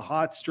playoffs on a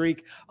hot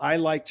streak, I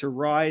like to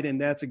ride, and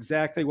that's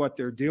exactly what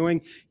they're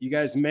doing. You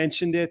guys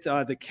mentioned it.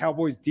 The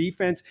Cowboys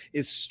defense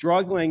is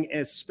struggling,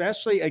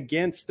 especially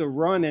against the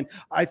run. And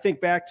I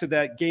think back to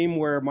that game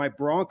where my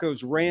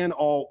Broncos ran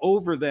all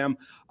over them.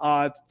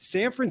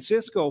 San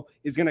Francisco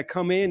is going to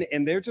come in,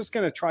 and they're just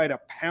going to try to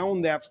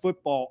pound that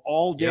football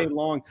all day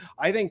long.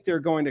 I think they're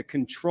going to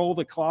control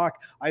the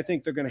clock. I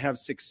think they're going to have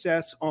success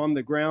on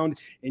the ground.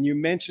 And you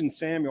mentioned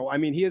Samuel. I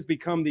mean, he has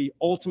become the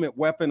ultimate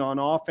weapon on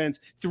offense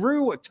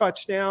through a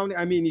touchdown.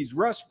 I mean, he's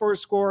rushed for a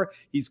score.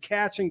 He's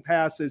catching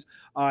passes.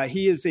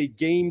 He is a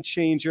game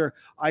changer.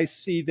 I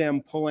see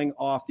them pulling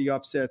off the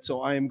upset,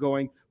 so I am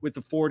going with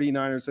the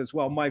 49ers as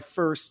well. My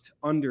first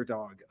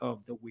underdog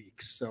of the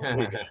week. So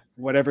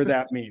whatever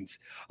that means.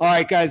 All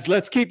right, guys,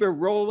 let's keep it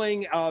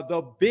rolling.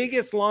 The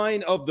biggest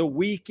line of the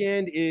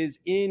weekend is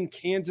in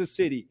Kansas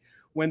City,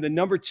 when the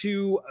number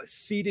 2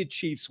 seeded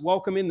Chiefs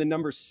welcome in the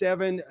number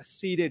 7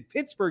 seeded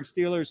Pittsburgh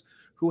Steelers,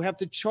 who have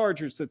the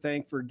Chargers to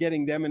thank for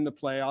getting them in the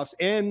playoffs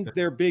and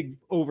their big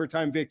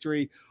overtime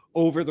victory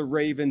over the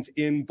Ravens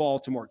in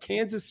Baltimore.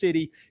 Kansas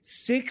City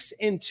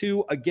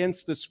 6-2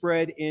 against the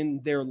spread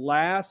in their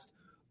last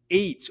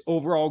 8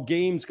 overall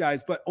games,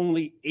 guys, but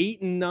only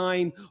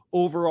 8-9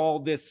 overall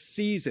this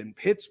season.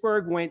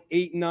 Pittsburgh went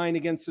 8-9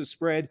 against the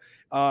spread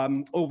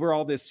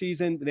overall this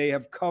season. They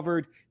have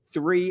covered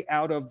 3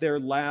 out of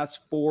their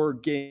last 4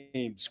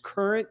 games.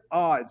 Current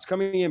odds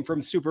coming in from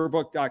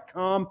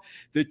superbook.com.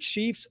 The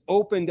Chiefs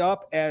opened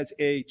up as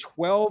a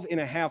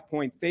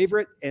 12.5-point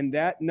favorite, and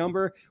that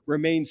number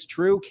remains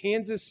true.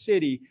 Kansas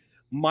City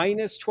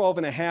minus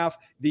 12.5.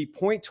 The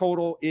point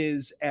total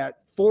is at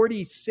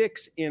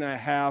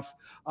 46.5.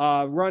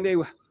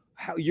 Rondé,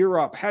 you're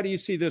up. How do you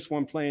see this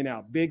one playing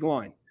out? Big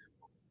line.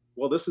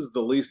 Well, this is the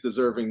least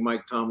deserving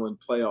Mike Tomlin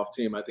playoff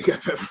team I think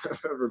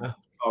I've ever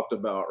talked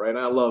about, right?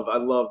 I love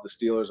the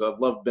Steelers. I've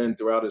loved Ben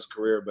throughout his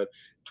career, but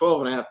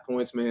 12.5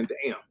 points, man,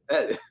 damn.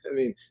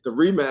 The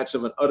rematch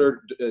of an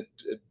utter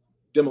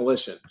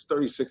demolition. It was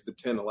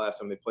 36-10 the last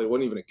time they played. It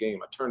wasn't even a game.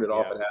 I turned it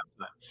off at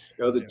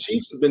halftime. The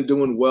Chiefs have been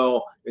doing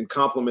well in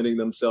complementing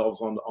themselves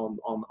on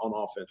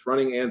offense,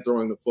 running and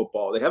throwing the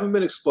football. They haven't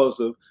been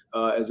explosive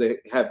as they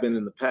have been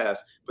in the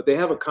past, but they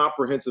have a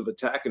comprehensive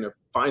attack and they're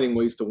finding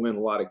ways to win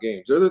a lot of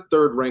games. They're the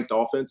 3rd ranked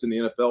offense in the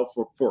NFL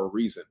for a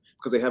reason,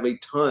 because they have a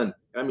ton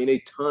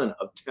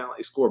of talent.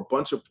 They score a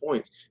bunch of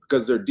points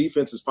because their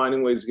defense is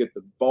finding ways to get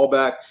the ball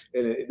back,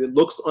 and it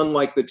looks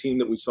unlike the team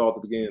that we saw at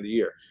the beginning of the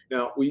year.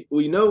 Now,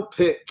 we know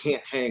Pitt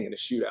can't hang in a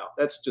shootout.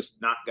 That's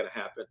just not going to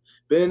happen.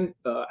 Ben,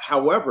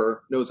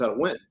 however, knows how to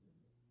win.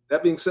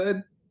 That being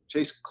said,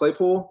 Chase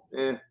Claypool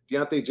and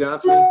Deontay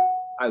Johnson,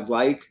 I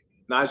like.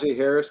 Najee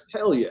Harris,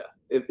 hell yeah.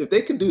 If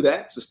they can do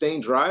that, sustain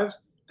drives,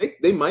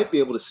 they might be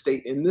able to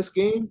stay in this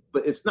game,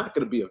 but it's not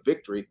going to be a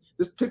victory.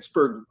 This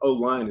Pittsburgh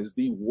O-line is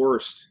the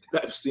worst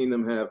that I've seen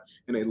them have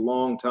in a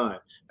long time.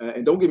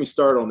 And don't get me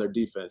started on their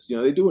defense.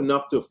 They do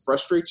enough to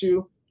frustrate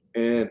you,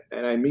 and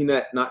I mean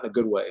that not in a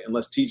good way,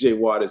 unless TJ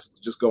Watt is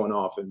just going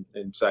off and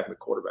sacking the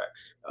quarterback.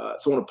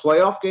 So in a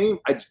playoff game,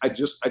 I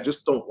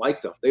just don't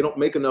like them. They don't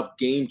make enough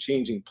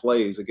game-changing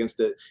plays against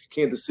the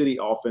Kansas City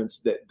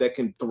offense that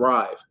can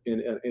thrive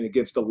in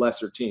against a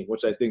lesser team,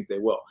 which I think they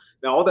will.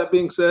 Now, all that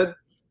being said,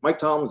 Mike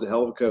Tomlin's a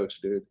hell of a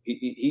coach, dude.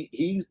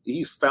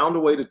 He's found a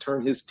way to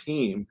turn his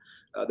team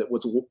that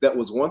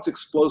was once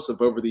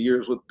explosive over the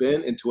years with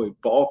Ben into a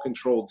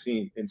ball-controlled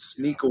team and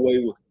sneak away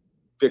with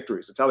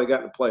victories. That's how they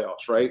got in the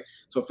playoffs, right?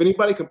 So if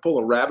anybody can pull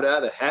a rabbit out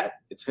of the hat,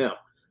 it's him.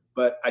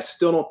 But I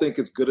still don't think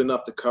it's good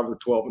enough to cover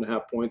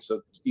 12.5 points.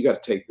 So you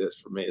got to take this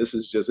for me. This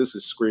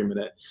is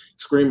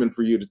screaming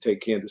for you to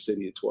take Kansas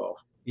City at 12.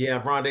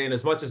 Yeah, Rondé, and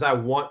as much as I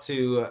want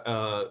to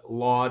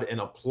laud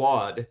and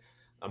applaud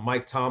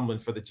Mike Tomlin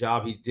for the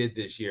job he did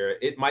this year,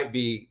 it might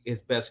be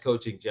his best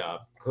coaching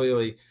job.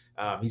 Clearly,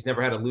 he's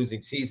never had a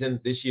losing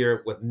season. This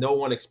year, with no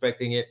one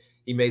expecting it,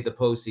 he made the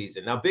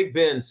postseason. Now, Big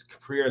Ben's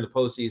career in the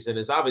postseason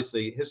is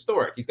obviously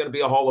historic. He's going to be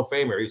a Hall of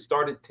Famer. He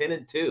started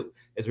 10-2,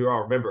 as we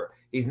all remember.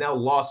 He's now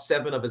lost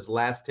 7 of his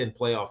last 10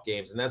 playoff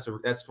games, and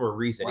that's for a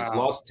reason. Wow. He's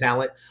lost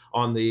talent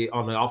on the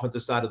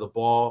offensive side of the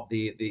ball.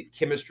 The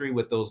chemistry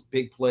with those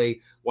big play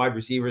wide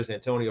receivers,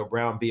 Antonio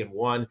Brown being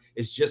one,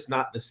 is just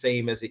not the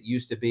same as it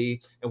used to be.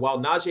 And while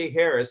Najee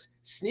Harris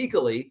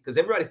sneakily, because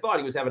everybody thought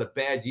he was having a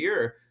bad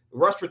year,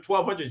 rushed for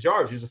 1,200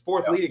 yards. He's the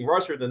 4th leading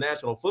rusher in the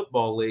National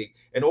Football League.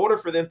 In order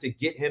for them to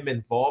get him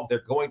involved,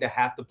 they're going to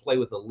have to play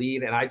with a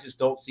lead, and I just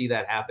don't see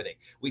that happening.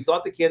 We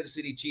thought the Kansas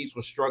City Chiefs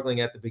were struggling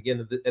at the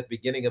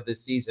beginning of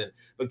this season,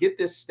 but get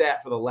this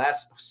stat for the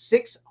last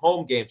 6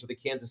 home games for the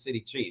Kansas City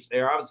Chiefs.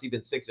 They've obviously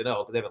been 6-0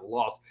 because they haven't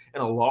lost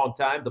in a long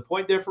time. The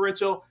point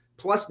differential,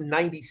 plus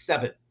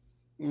 97.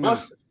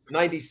 Plus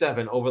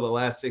 97 over the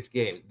last 6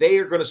 games. They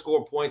are going to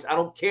score points. I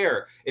don't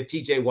care if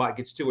TJ Watt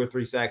gets 2 or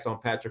 3 sacks on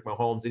Patrick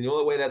Mahomes. And the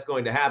only way that's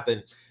going to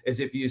happen is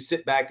if you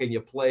sit back and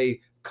you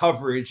play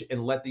coverage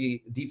and let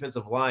the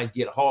defensive line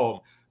get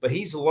home. But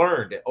he's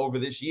learned over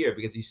this year,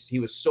 because he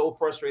was so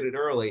frustrated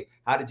early,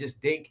 how to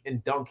just dink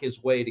and dunk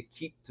his way to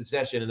keep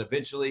possession. And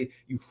eventually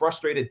you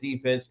frustrate a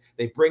defense.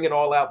 They bring an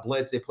all-out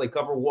blitz. They play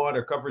cover 1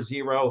 or cover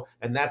 0,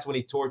 and that's when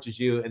he torches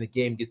you and the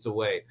game gets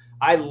away.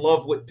 I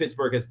love what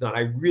Pittsburgh has done.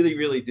 I really,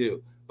 really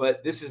do.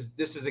 But this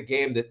is a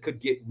game that could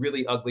get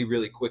really ugly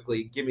really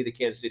quickly. Give me the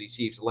Kansas City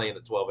Chiefs laying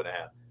the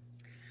 12.5.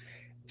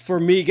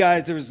 For me,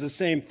 guys, it was the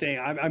same thing.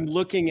 I'm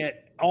looking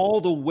at all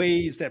the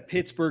ways that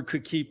Pittsburgh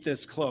could keep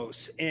this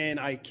close. And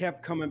I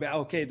kept coming back,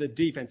 okay, the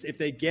defense, if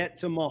they get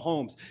to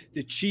Mahomes,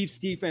 the Chiefs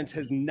defense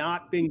has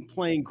not been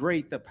playing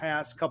great the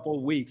past couple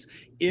of weeks.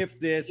 If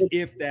this,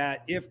 if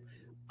that, if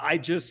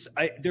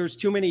there's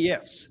too many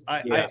ifs.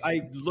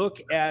 I look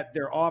at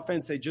their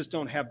offense. They just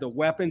don't have the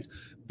weapons.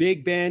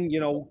 Big Ben,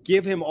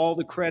 give him all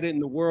the credit in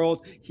the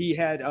world. He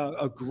had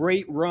a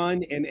great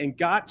run and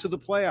got to the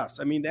playoffs.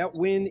 I mean, that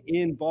win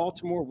in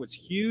Baltimore was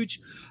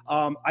huge.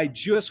 I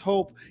just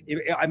hope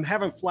 – I'm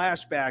having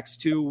flashbacks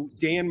to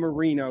Dan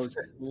Marino's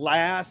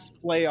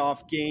last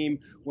playoff game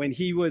when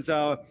they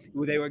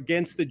were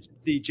against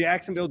the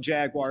Jacksonville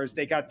Jaguars.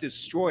 They got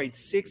destroyed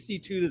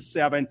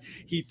 62-7.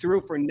 He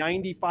threw for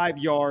 95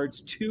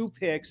 yards, 2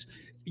 picks.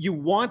 You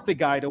want the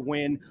guy to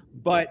win,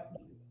 but –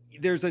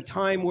 there's a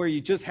time where you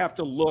just have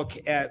to look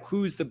at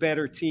who's the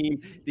better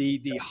team,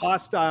 the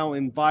hostile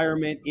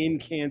environment in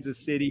Kansas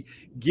City.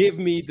 Give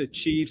me the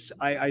Chiefs.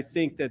 I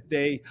think that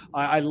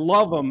I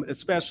love them,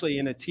 especially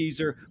in a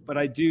teaser, but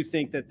I do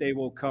think that they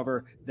will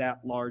cover that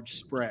large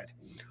spread.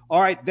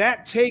 All right,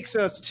 that takes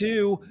us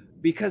to,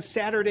 because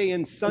Saturday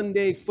and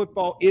Sunday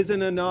football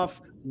isn't enough,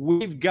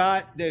 we've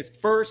got the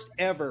first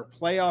ever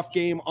playoff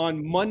game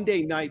on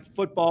Monday Night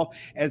Football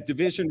as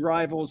division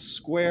rivals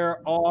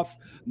square off.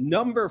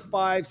 Number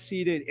 5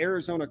 seeded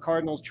Arizona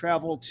Cardinals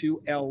travel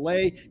to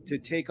LA to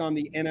take on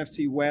the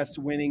NFC West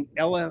winning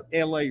LA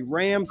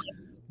Rams.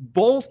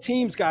 Both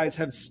teams, guys,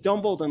 have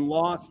stumbled and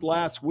lost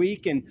last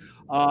week, and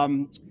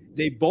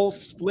they both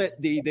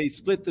split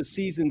the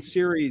season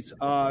series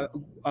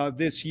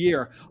this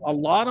year. A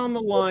lot on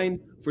the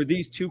line for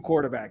these two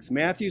quarterbacks,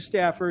 Matthew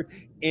Stafford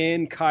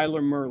and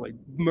Kyler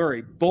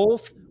Murray.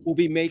 Both will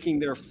be making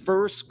their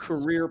first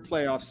career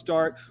playoff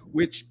start,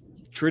 which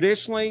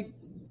traditionally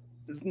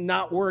has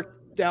not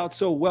worked out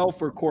so well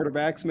for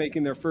quarterbacks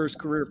making their first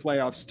career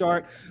playoff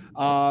start.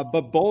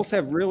 But both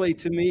have really,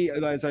 to me,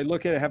 as I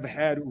look at it, have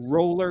had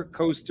roller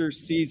coaster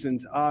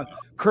seasons.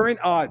 Current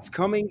odds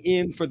coming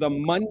in for the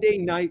Monday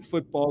Night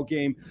Football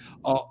game,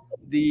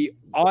 the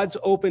odds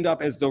opened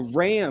up as the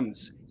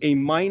Rams a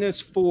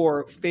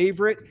 -4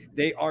 favorite.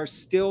 They are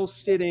still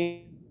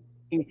sitting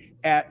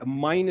at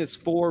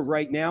 -4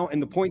 right now,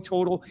 and the point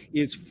total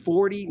is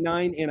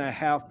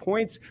 49.5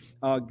 points.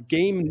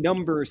 Game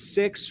number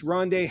 6,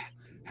 Rondé,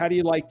 how do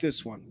you like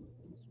this one?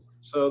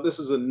 So this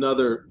is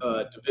another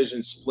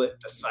division split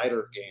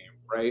decider game,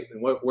 right?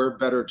 And we're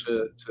better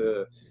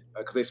to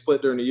because they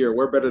split during the year,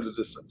 we're better to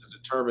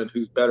determine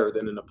who's better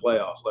than in the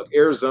playoffs. Look,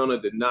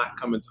 Arizona did not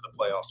come into the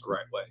playoffs the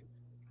right way.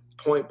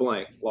 Point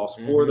blank, lost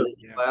 4 of the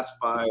last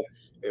 5.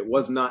 It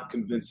was not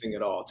convincing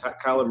at all.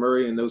 Kyler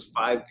Murray in those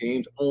 5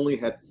 games only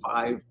had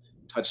 5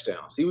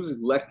 touchdowns. He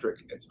was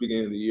electric at the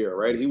beginning of the year,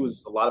 right? He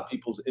was a lot of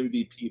people's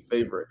MVP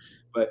favorite,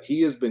 but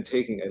he has been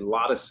taking a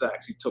lot of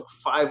sacks. He took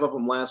 5 of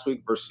them last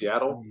week versus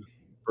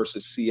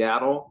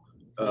Seattle.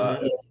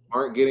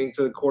 Aren't getting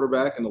to the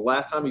quarterback, and the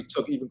last time he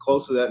took even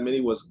close to that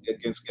many was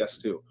against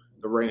guess who?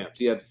 The Rams.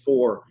 He had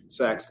 4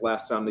 sacks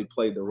last time they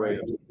played the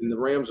Rams. And the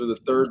Rams are the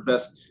 3rd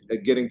best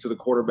at getting to the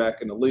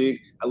quarterback in the league.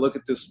 I look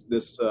at this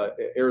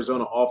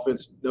Arizona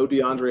offense, no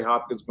DeAndre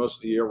Hopkins most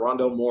of the year.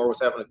 Rondale Moore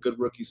was having a good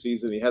rookie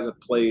season. He hasn't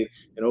played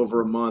in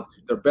over a month.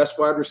 Their best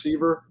wide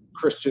receiver,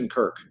 Christian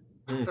Kirk.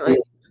 Right?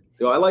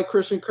 Do I like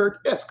Christian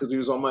Kirk? Yes, because he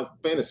was on my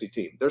fantasy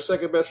team. Their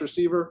second best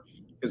receiver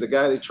is a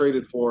guy they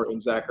traded for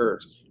in Zach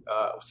Ertz,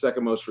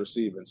 second most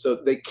receiving. So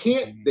they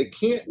can't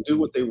do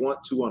what they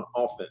want to on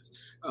offense.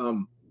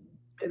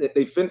 And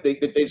they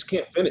just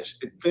can't finish.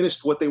 It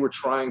finished what they were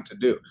trying to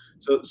do.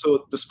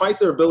 So despite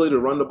their ability to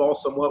run the ball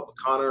somewhat with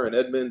Connor and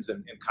Edmonds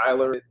and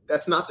Kyler,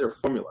 that's not their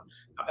formula.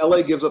 Now,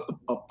 LA gives up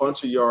a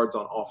bunch of yards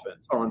on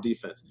offense or on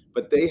defense,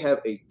 but they have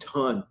a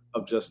ton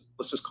of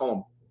let's just call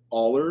them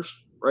ballers,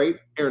 right?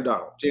 Aaron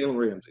Donald, Jalen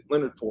Ramsey,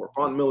 Leonard Ford,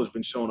 Von Miller's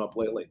been showing up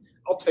lately.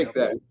 I'll take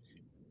that.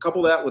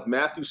 Couple that with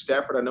Matthew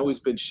Stafford. I know he's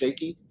been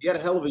shaky. He had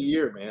a hell of a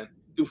year, man.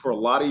 Threw for a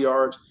lot of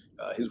yards.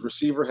 His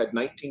receiver had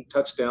 19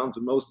 touchdowns,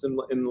 most in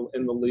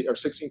the league, or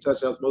 16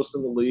 touchdowns, most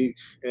in the league.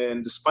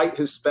 And despite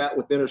his spat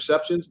with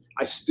interceptions,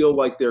 I still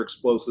like their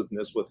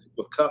explosiveness with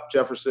Kupp,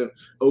 Jefferson,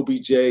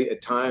 OBJ.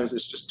 At times,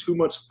 it's just too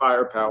much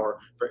firepower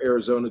for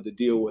Arizona to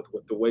deal with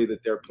the way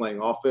that they're playing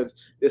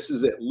offense. This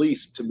is at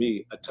least, to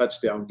me, a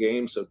touchdown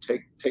game. So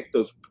take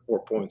those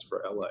 4 points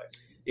for LA.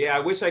 Yeah,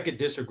 I wish I could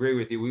disagree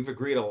with you. We've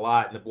agreed a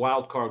lot, and the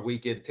wild card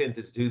weekend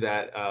tends to do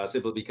that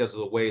simply because of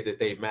the way that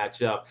they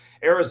match up.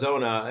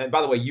 Arizona, and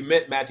by the way, you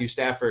meant Matthew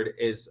Stafford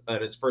is in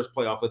his first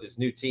playoff with his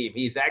new team.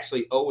 He's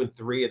actually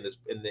 0-3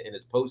 in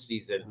his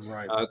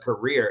postseason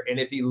career, and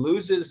if he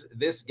loses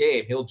this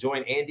game, he'll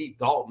join Andy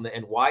Dalton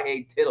and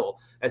Y.A. Tittle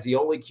as the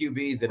only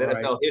QBs in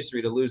NFL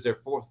history to lose their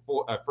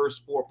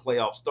first 4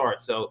 playoff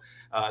starts. So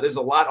there's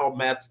a lot on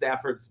Matt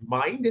Stafford's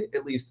mind,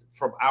 at least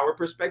from our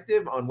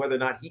perspective, on whether or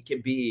not he can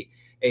be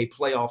a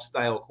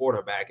playoff-style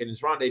quarterback. And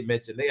as Rondé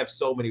mentioned, they have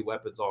so many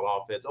weapons on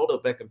offense.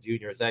 Odell Beckham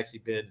Jr. has actually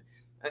been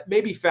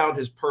maybe found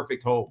his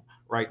perfect home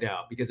right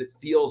now because it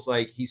feels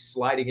like he's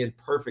sliding in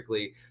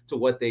perfectly to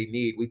what they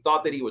need. We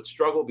thought that he would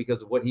struggle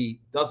because of what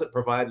he doesn't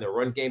provide in the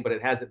run game, but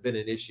it hasn't been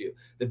an issue.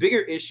 The bigger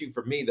issue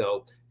for me,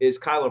 though, is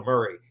Kyler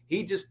Murray.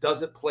 He just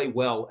doesn't play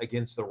well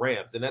against the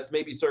Rams, and that's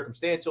maybe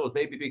circumstantial. It's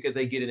maybe because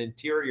they get an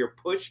interior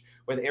push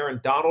with Aaron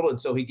Donald, and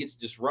so he gets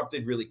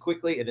disrupted really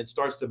quickly and then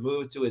starts to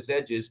move to his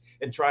edges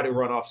and try to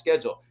run off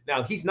schedule.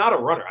 Now, he's not a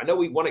runner. I know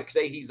we want to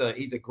say he's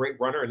a great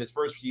runner in his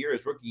first year,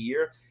 his rookie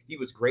year. He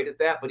was great at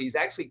that, but he's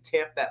actually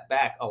tamped that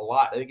back a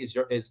lot. I think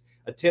his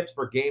attempts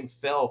per game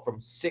fell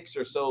from 6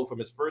 or so from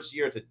his first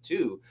year to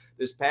 2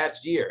 this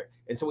past year.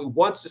 And so he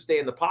wants to stay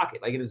in the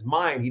pocket. Like in his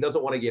mind, he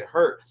doesn't want to get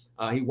hurt.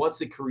 He wants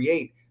to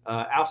create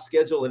off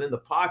schedule and in the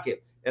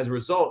pocket. As a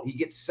result, he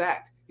gets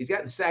sacked. He's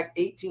gotten sacked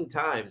 18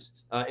 times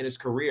in his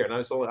career, and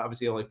it's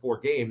obviously only 4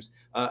 games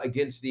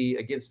against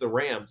the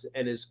Rams.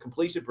 And his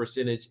completion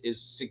percentage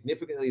is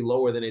significantly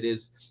lower than it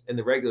is in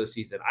the regular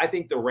season. I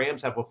think the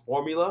Rams have a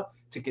formula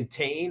to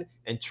contain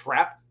and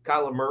trap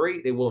Kyler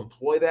Murray. They will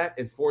employ that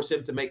and force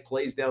him to make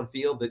plays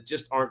downfield that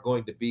just aren't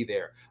going to be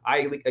there.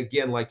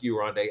 Again, like you,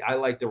 Rondé, I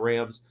like the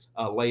Rams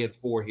laying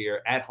 4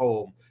 here at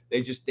home.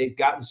 They've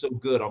gotten so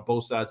good on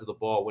both sides of the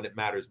ball when it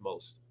matters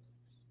most.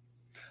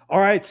 All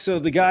right, so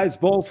the guys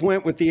both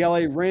went with the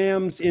LA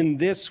Rams in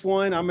this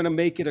one. I'm going to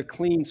make it a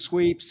clean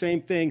sweep.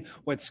 Same thing.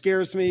 What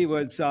scares me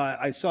was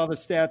I saw the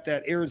stat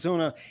that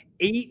Arizona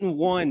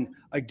 8-1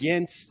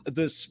 against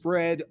the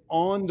spread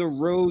on the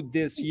road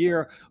this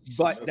year,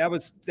 but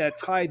that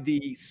tied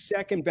the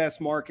second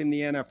best mark in the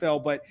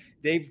NFL. But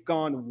they've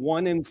gone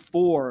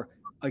 1-4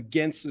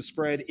 against the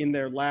spread in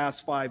their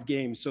last 5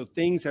 games. So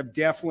things have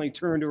definitely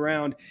turned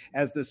around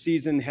as the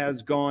season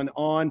has gone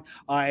on.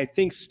 I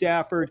think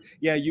Stafford,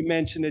 yeah, you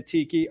mentioned it,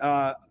 Tiki.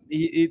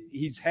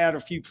 He's had a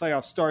few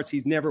playoff starts.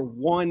 He's never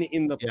won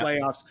in the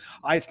playoffs.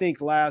 I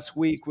think last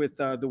week with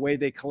the way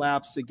they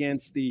collapsed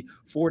against the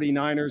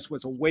 49ers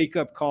was a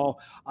wake-up call.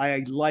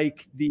 I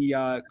like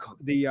the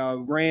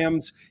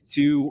Rams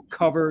to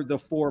cover the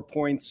 4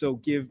 points, so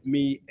give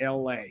me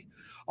LA.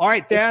 All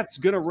right, that's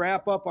going to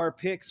wrap up our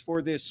picks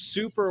for this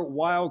super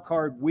wild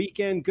card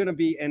weekend. Going to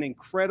be an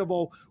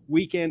incredible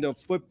weekend of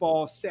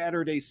football,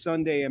 Saturday,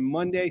 Sunday, and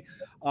Monday.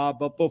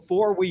 But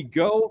before we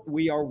go,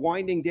 we are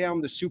winding down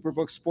the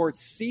Superbook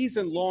Sports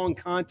season-long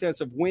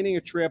contest of winning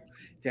a trip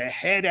to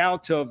head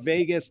out to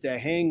Vegas to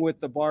hang with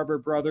the Barber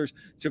brothers.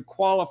 To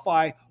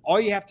qualify, all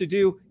you have to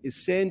do is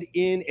send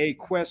in a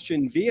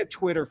question via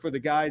Twitter for the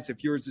guys.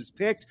 If yours is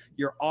picked,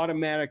 you're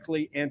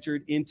automatically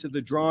entered into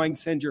the drawing.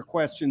 Send your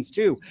questions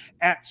to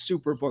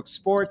 @Superbook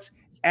Sports,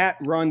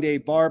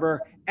 @Rondé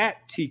Barber,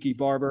 @Tiki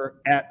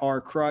Barber,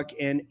 @RCruck,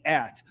 and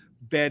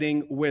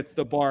 @Betting with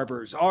the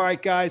Barbers. All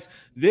right, guys,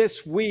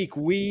 this week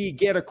we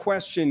get a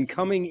question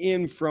coming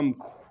in from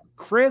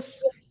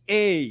Chris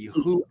A.,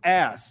 who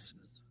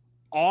asks,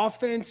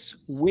 offense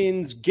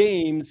wins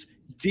games,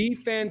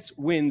 defense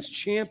wins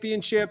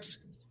championships,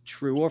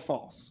 true or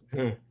false?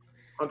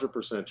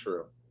 100%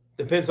 true.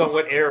 Depends on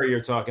what area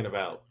you're talking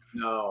about.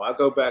 No, I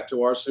go back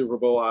to our Super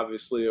Bowl.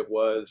 Obviously, it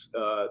was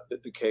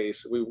the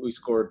case. We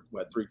scored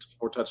 3 to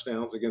 4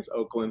 touchdowns against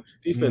Oakland.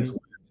 Defense wins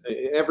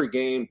in every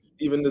game.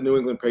 Even the New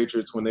England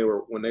Patriots, when they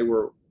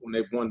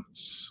won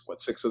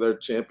 6 of their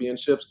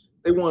championships,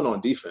 they won on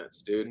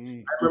defense, dude.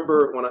 I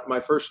remember my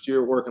first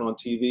year working on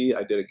TV,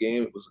 I did a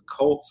game. It was the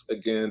Colts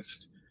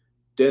against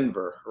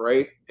Denver,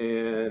 right?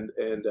 And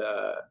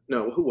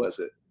no, who was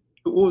it?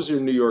 Who was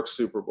your New York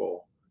Super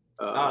Bowl?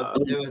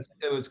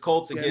 It was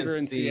Colts Denver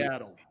against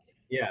Seattle.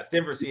 Yeah, it's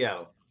Denver,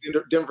 Seattle.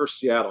 Denver,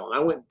 Seattle. And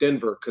I went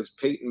Denver because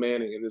Peyton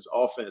Manning and his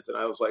offense. And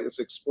I was like, it's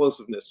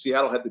explosiveness.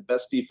 Seattle had the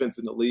best defense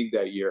in the league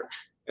that year.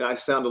 And I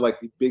sounded like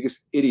the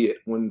biggest idiot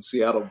when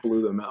Seattle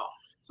blew them out.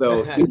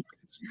 So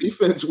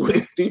defense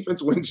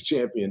wins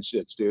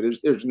championships, dude.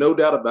 There's no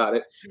doubt about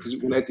it. Because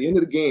when at the end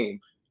of the game,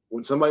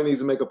 when somebody needs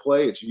to make a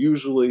play, it's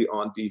usually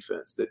on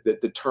defense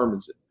that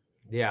determines it.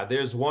 Yeah,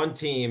 there's one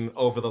team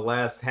over the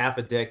last half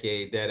a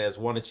decade that has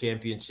won a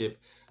championship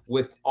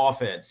with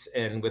offense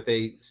and with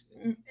a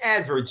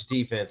average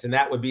defense, and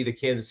that would be the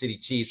Kansas City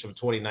Chiefs from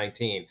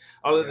 2019.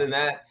 Other than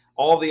that,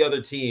 all the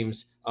other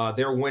teams,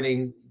 they're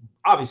winning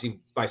obviously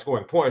by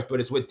scoring points,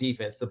 but it's with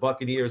defense. The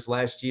Buccaneers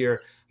last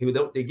year,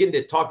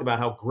 they talked about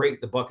how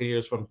great the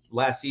Buccaneers from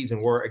last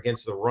season were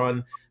against the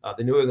run.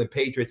 The New England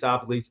Patriots,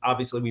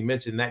 obviously we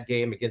mentioned that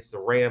game against the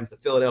Rams. The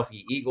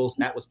Philadelphia Eagles,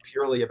 that was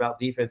purely about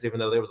defense, even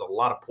though there was a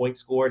lot of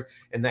points scored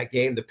in that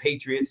game. The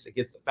Patriots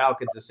against the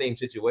Falcons, the same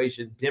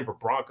situation. Denver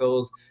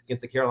Broncos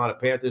against the Carolina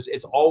Panthers.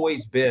 It's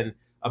always been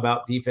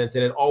about defense,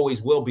 and it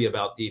always will be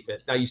about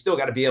defense. Now, you still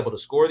got to be able to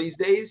score these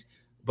days,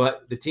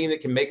 but the team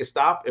that can make a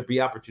stop and be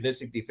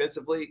opportunistic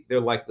defensively, they're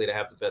likely to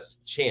have the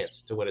best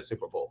chance to win a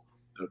Super Bowl.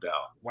 No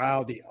doubt.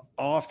 Wow, the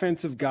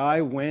offensive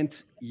guy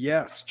went,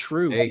 yes,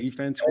 true. Hey,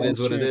 defense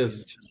wins what it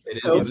is.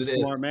 It is He's a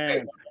smart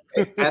man.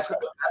 Ask him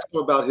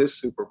about his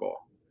Super Bowl.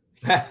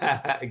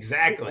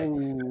 Exactly.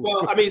 Ooh.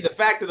 Well, I mean, the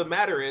fact of the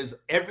matter is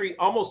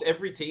almost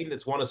every team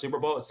that's won a Super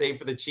Bowl, save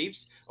for the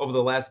Chiefs, over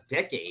the last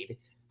decade,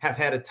 have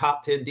had a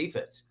top 10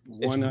 defense.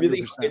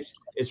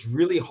 It's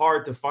really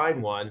hard to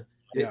find one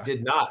It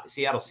did not.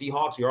 Seattle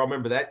Seahawks, you all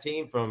remember that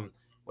team from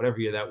whatever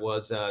year that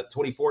was,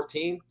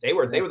 2014. They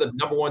were the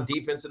number one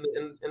defense in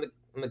the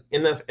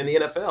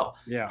NFL.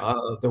 Yeah.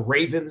 The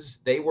Ravens,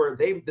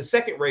 the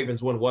second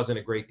Ravens one wasn't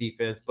a great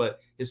defense, but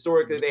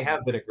historically they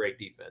have been a great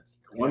defense.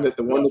 The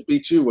one that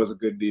beat you was a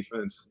good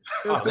defense.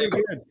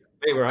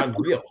 They were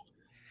unreal.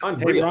 Hey,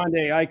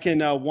 Rondé, I can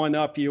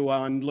one-up you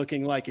on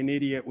looking like an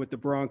idiot with the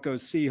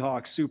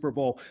Broncos-Seahawks Super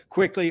Bowl.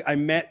 Quickly, I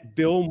met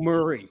Bill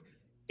Murray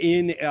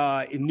in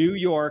New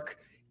York,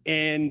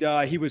 and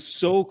he was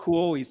so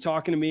cool. He's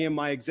talking to me and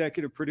my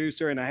executive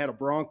producer, and I had a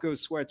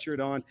Broncos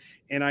sweatshirt on,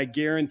 and I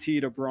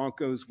guaranteed a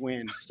Broncos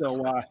win. So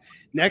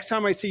next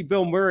time I see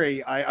Bill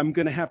Murray, I'm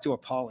going to have to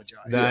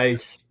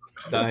apologize.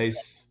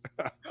 Nice.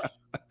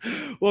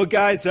 Well,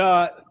 guys,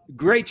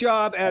 great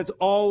job as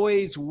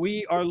always.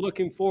 We are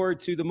looking forward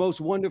to the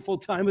most wonderful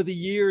time of the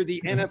year,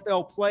 the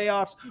NFL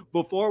playoffs.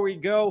 Before we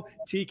go,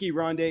 Tiki,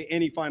 Rondé,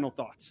 any final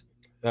thoughts?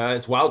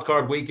 It's wild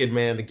card weekend,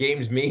 man. The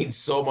games mean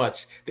so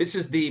much. This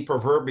is the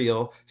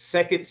proverbial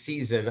second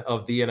season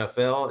of the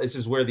NFL. This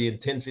is where the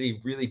intensity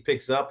really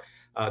picks up.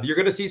 You're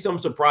going to see some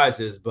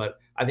surprises, but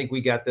I think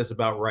we got this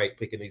about right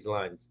picking these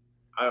lines.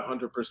 I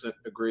 100%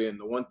 agree. And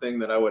the one thing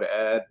that I would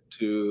add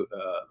to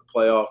the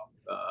playoff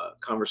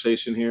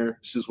conversation here,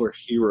 this is where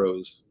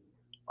heroes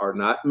are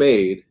not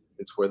made.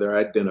 It's where they're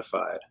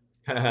identified.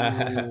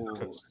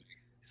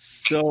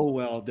 So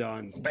well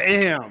done.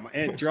 Bam.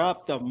 And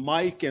drop the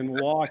mic and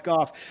walk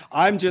off.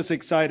 I'm just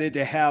excited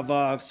to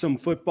have some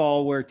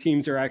football where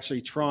teams are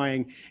actually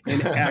trying,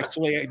 and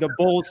actually the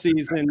bowl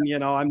season,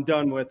 I'm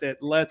done with it.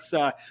 Let's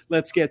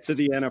get to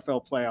the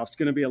NFL playoffs. It's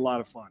going to be a lot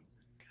of fun.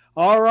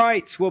 All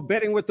right. Well,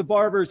 Betting with the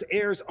Barbers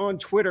airs on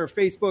Twitter,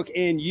 Facebook,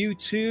 and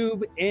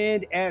YouTube,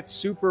 and at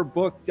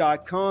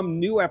superbook.com.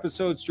 New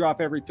episodes drop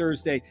every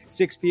Thursday,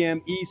 6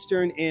 p.m.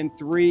 Eastern and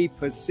 3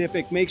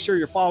 Pacific. Make sure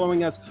you're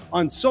following us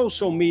on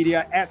social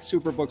media at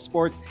Superbook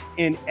Sports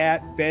and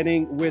at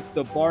Betting with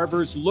the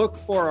Barbers. Look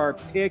for our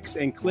picks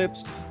and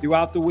clips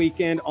throughout the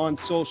weekend on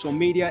social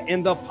media.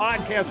 And the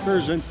podcast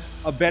version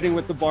of Betting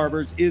with the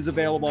Barbers is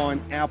available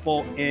on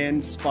Apple and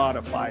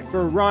Spotify.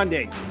 For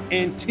Rondé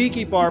and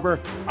Tiki Barber,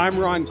 I'm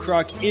Ron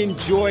Kruk.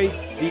 Enjoy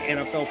the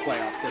NFL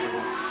playoffs,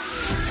 everyone.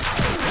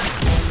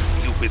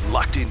 You've been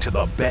locked into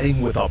the Betting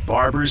with the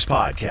Barbers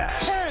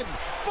podcast.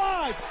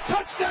 10-5,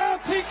 touchdown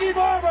Tiki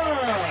Barber!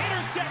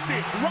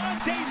 Intercepted,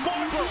 Rondé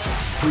Barber.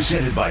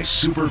 Presented by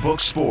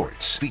Superbook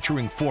Sports,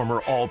 featuring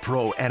former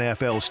All-Pro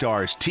NFL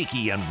stars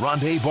Tiki and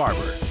Rondé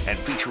Barber, and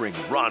featuring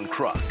Ron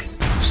Kruk.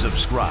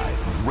 Subscribe,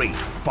 rate,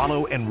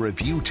 follow, and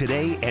review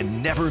today,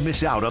 and never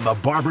miss out on the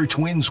Barber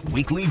Twins'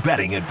 weekly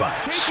betting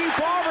advice. Tiki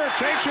Barber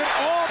takes it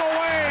all the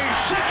way,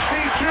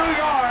 62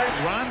 yards.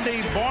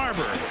 Rondé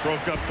Barber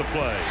broke up the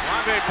play.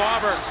 Rondé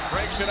Barber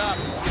breaks it up.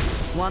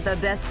 Want the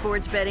best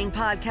sports betting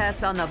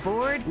podcasts on the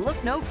board?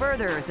 Look no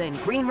further than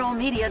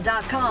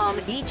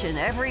greenrollmedia.com each and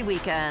every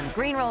weekend.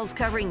 Greenroll's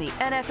covering the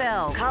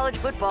NFL, college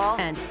football,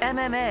 and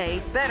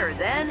MMA better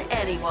than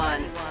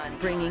anyone.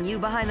 Bringing you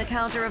behind the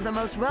counter of the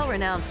most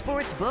well-renowned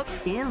sports books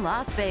in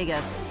Las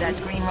Vegas. That's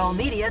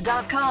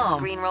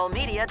greenrollmedia.com.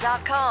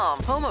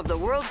 Greenrollmedia.com, home of the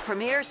world's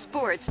premier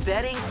sports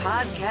betting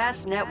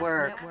podcast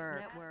network.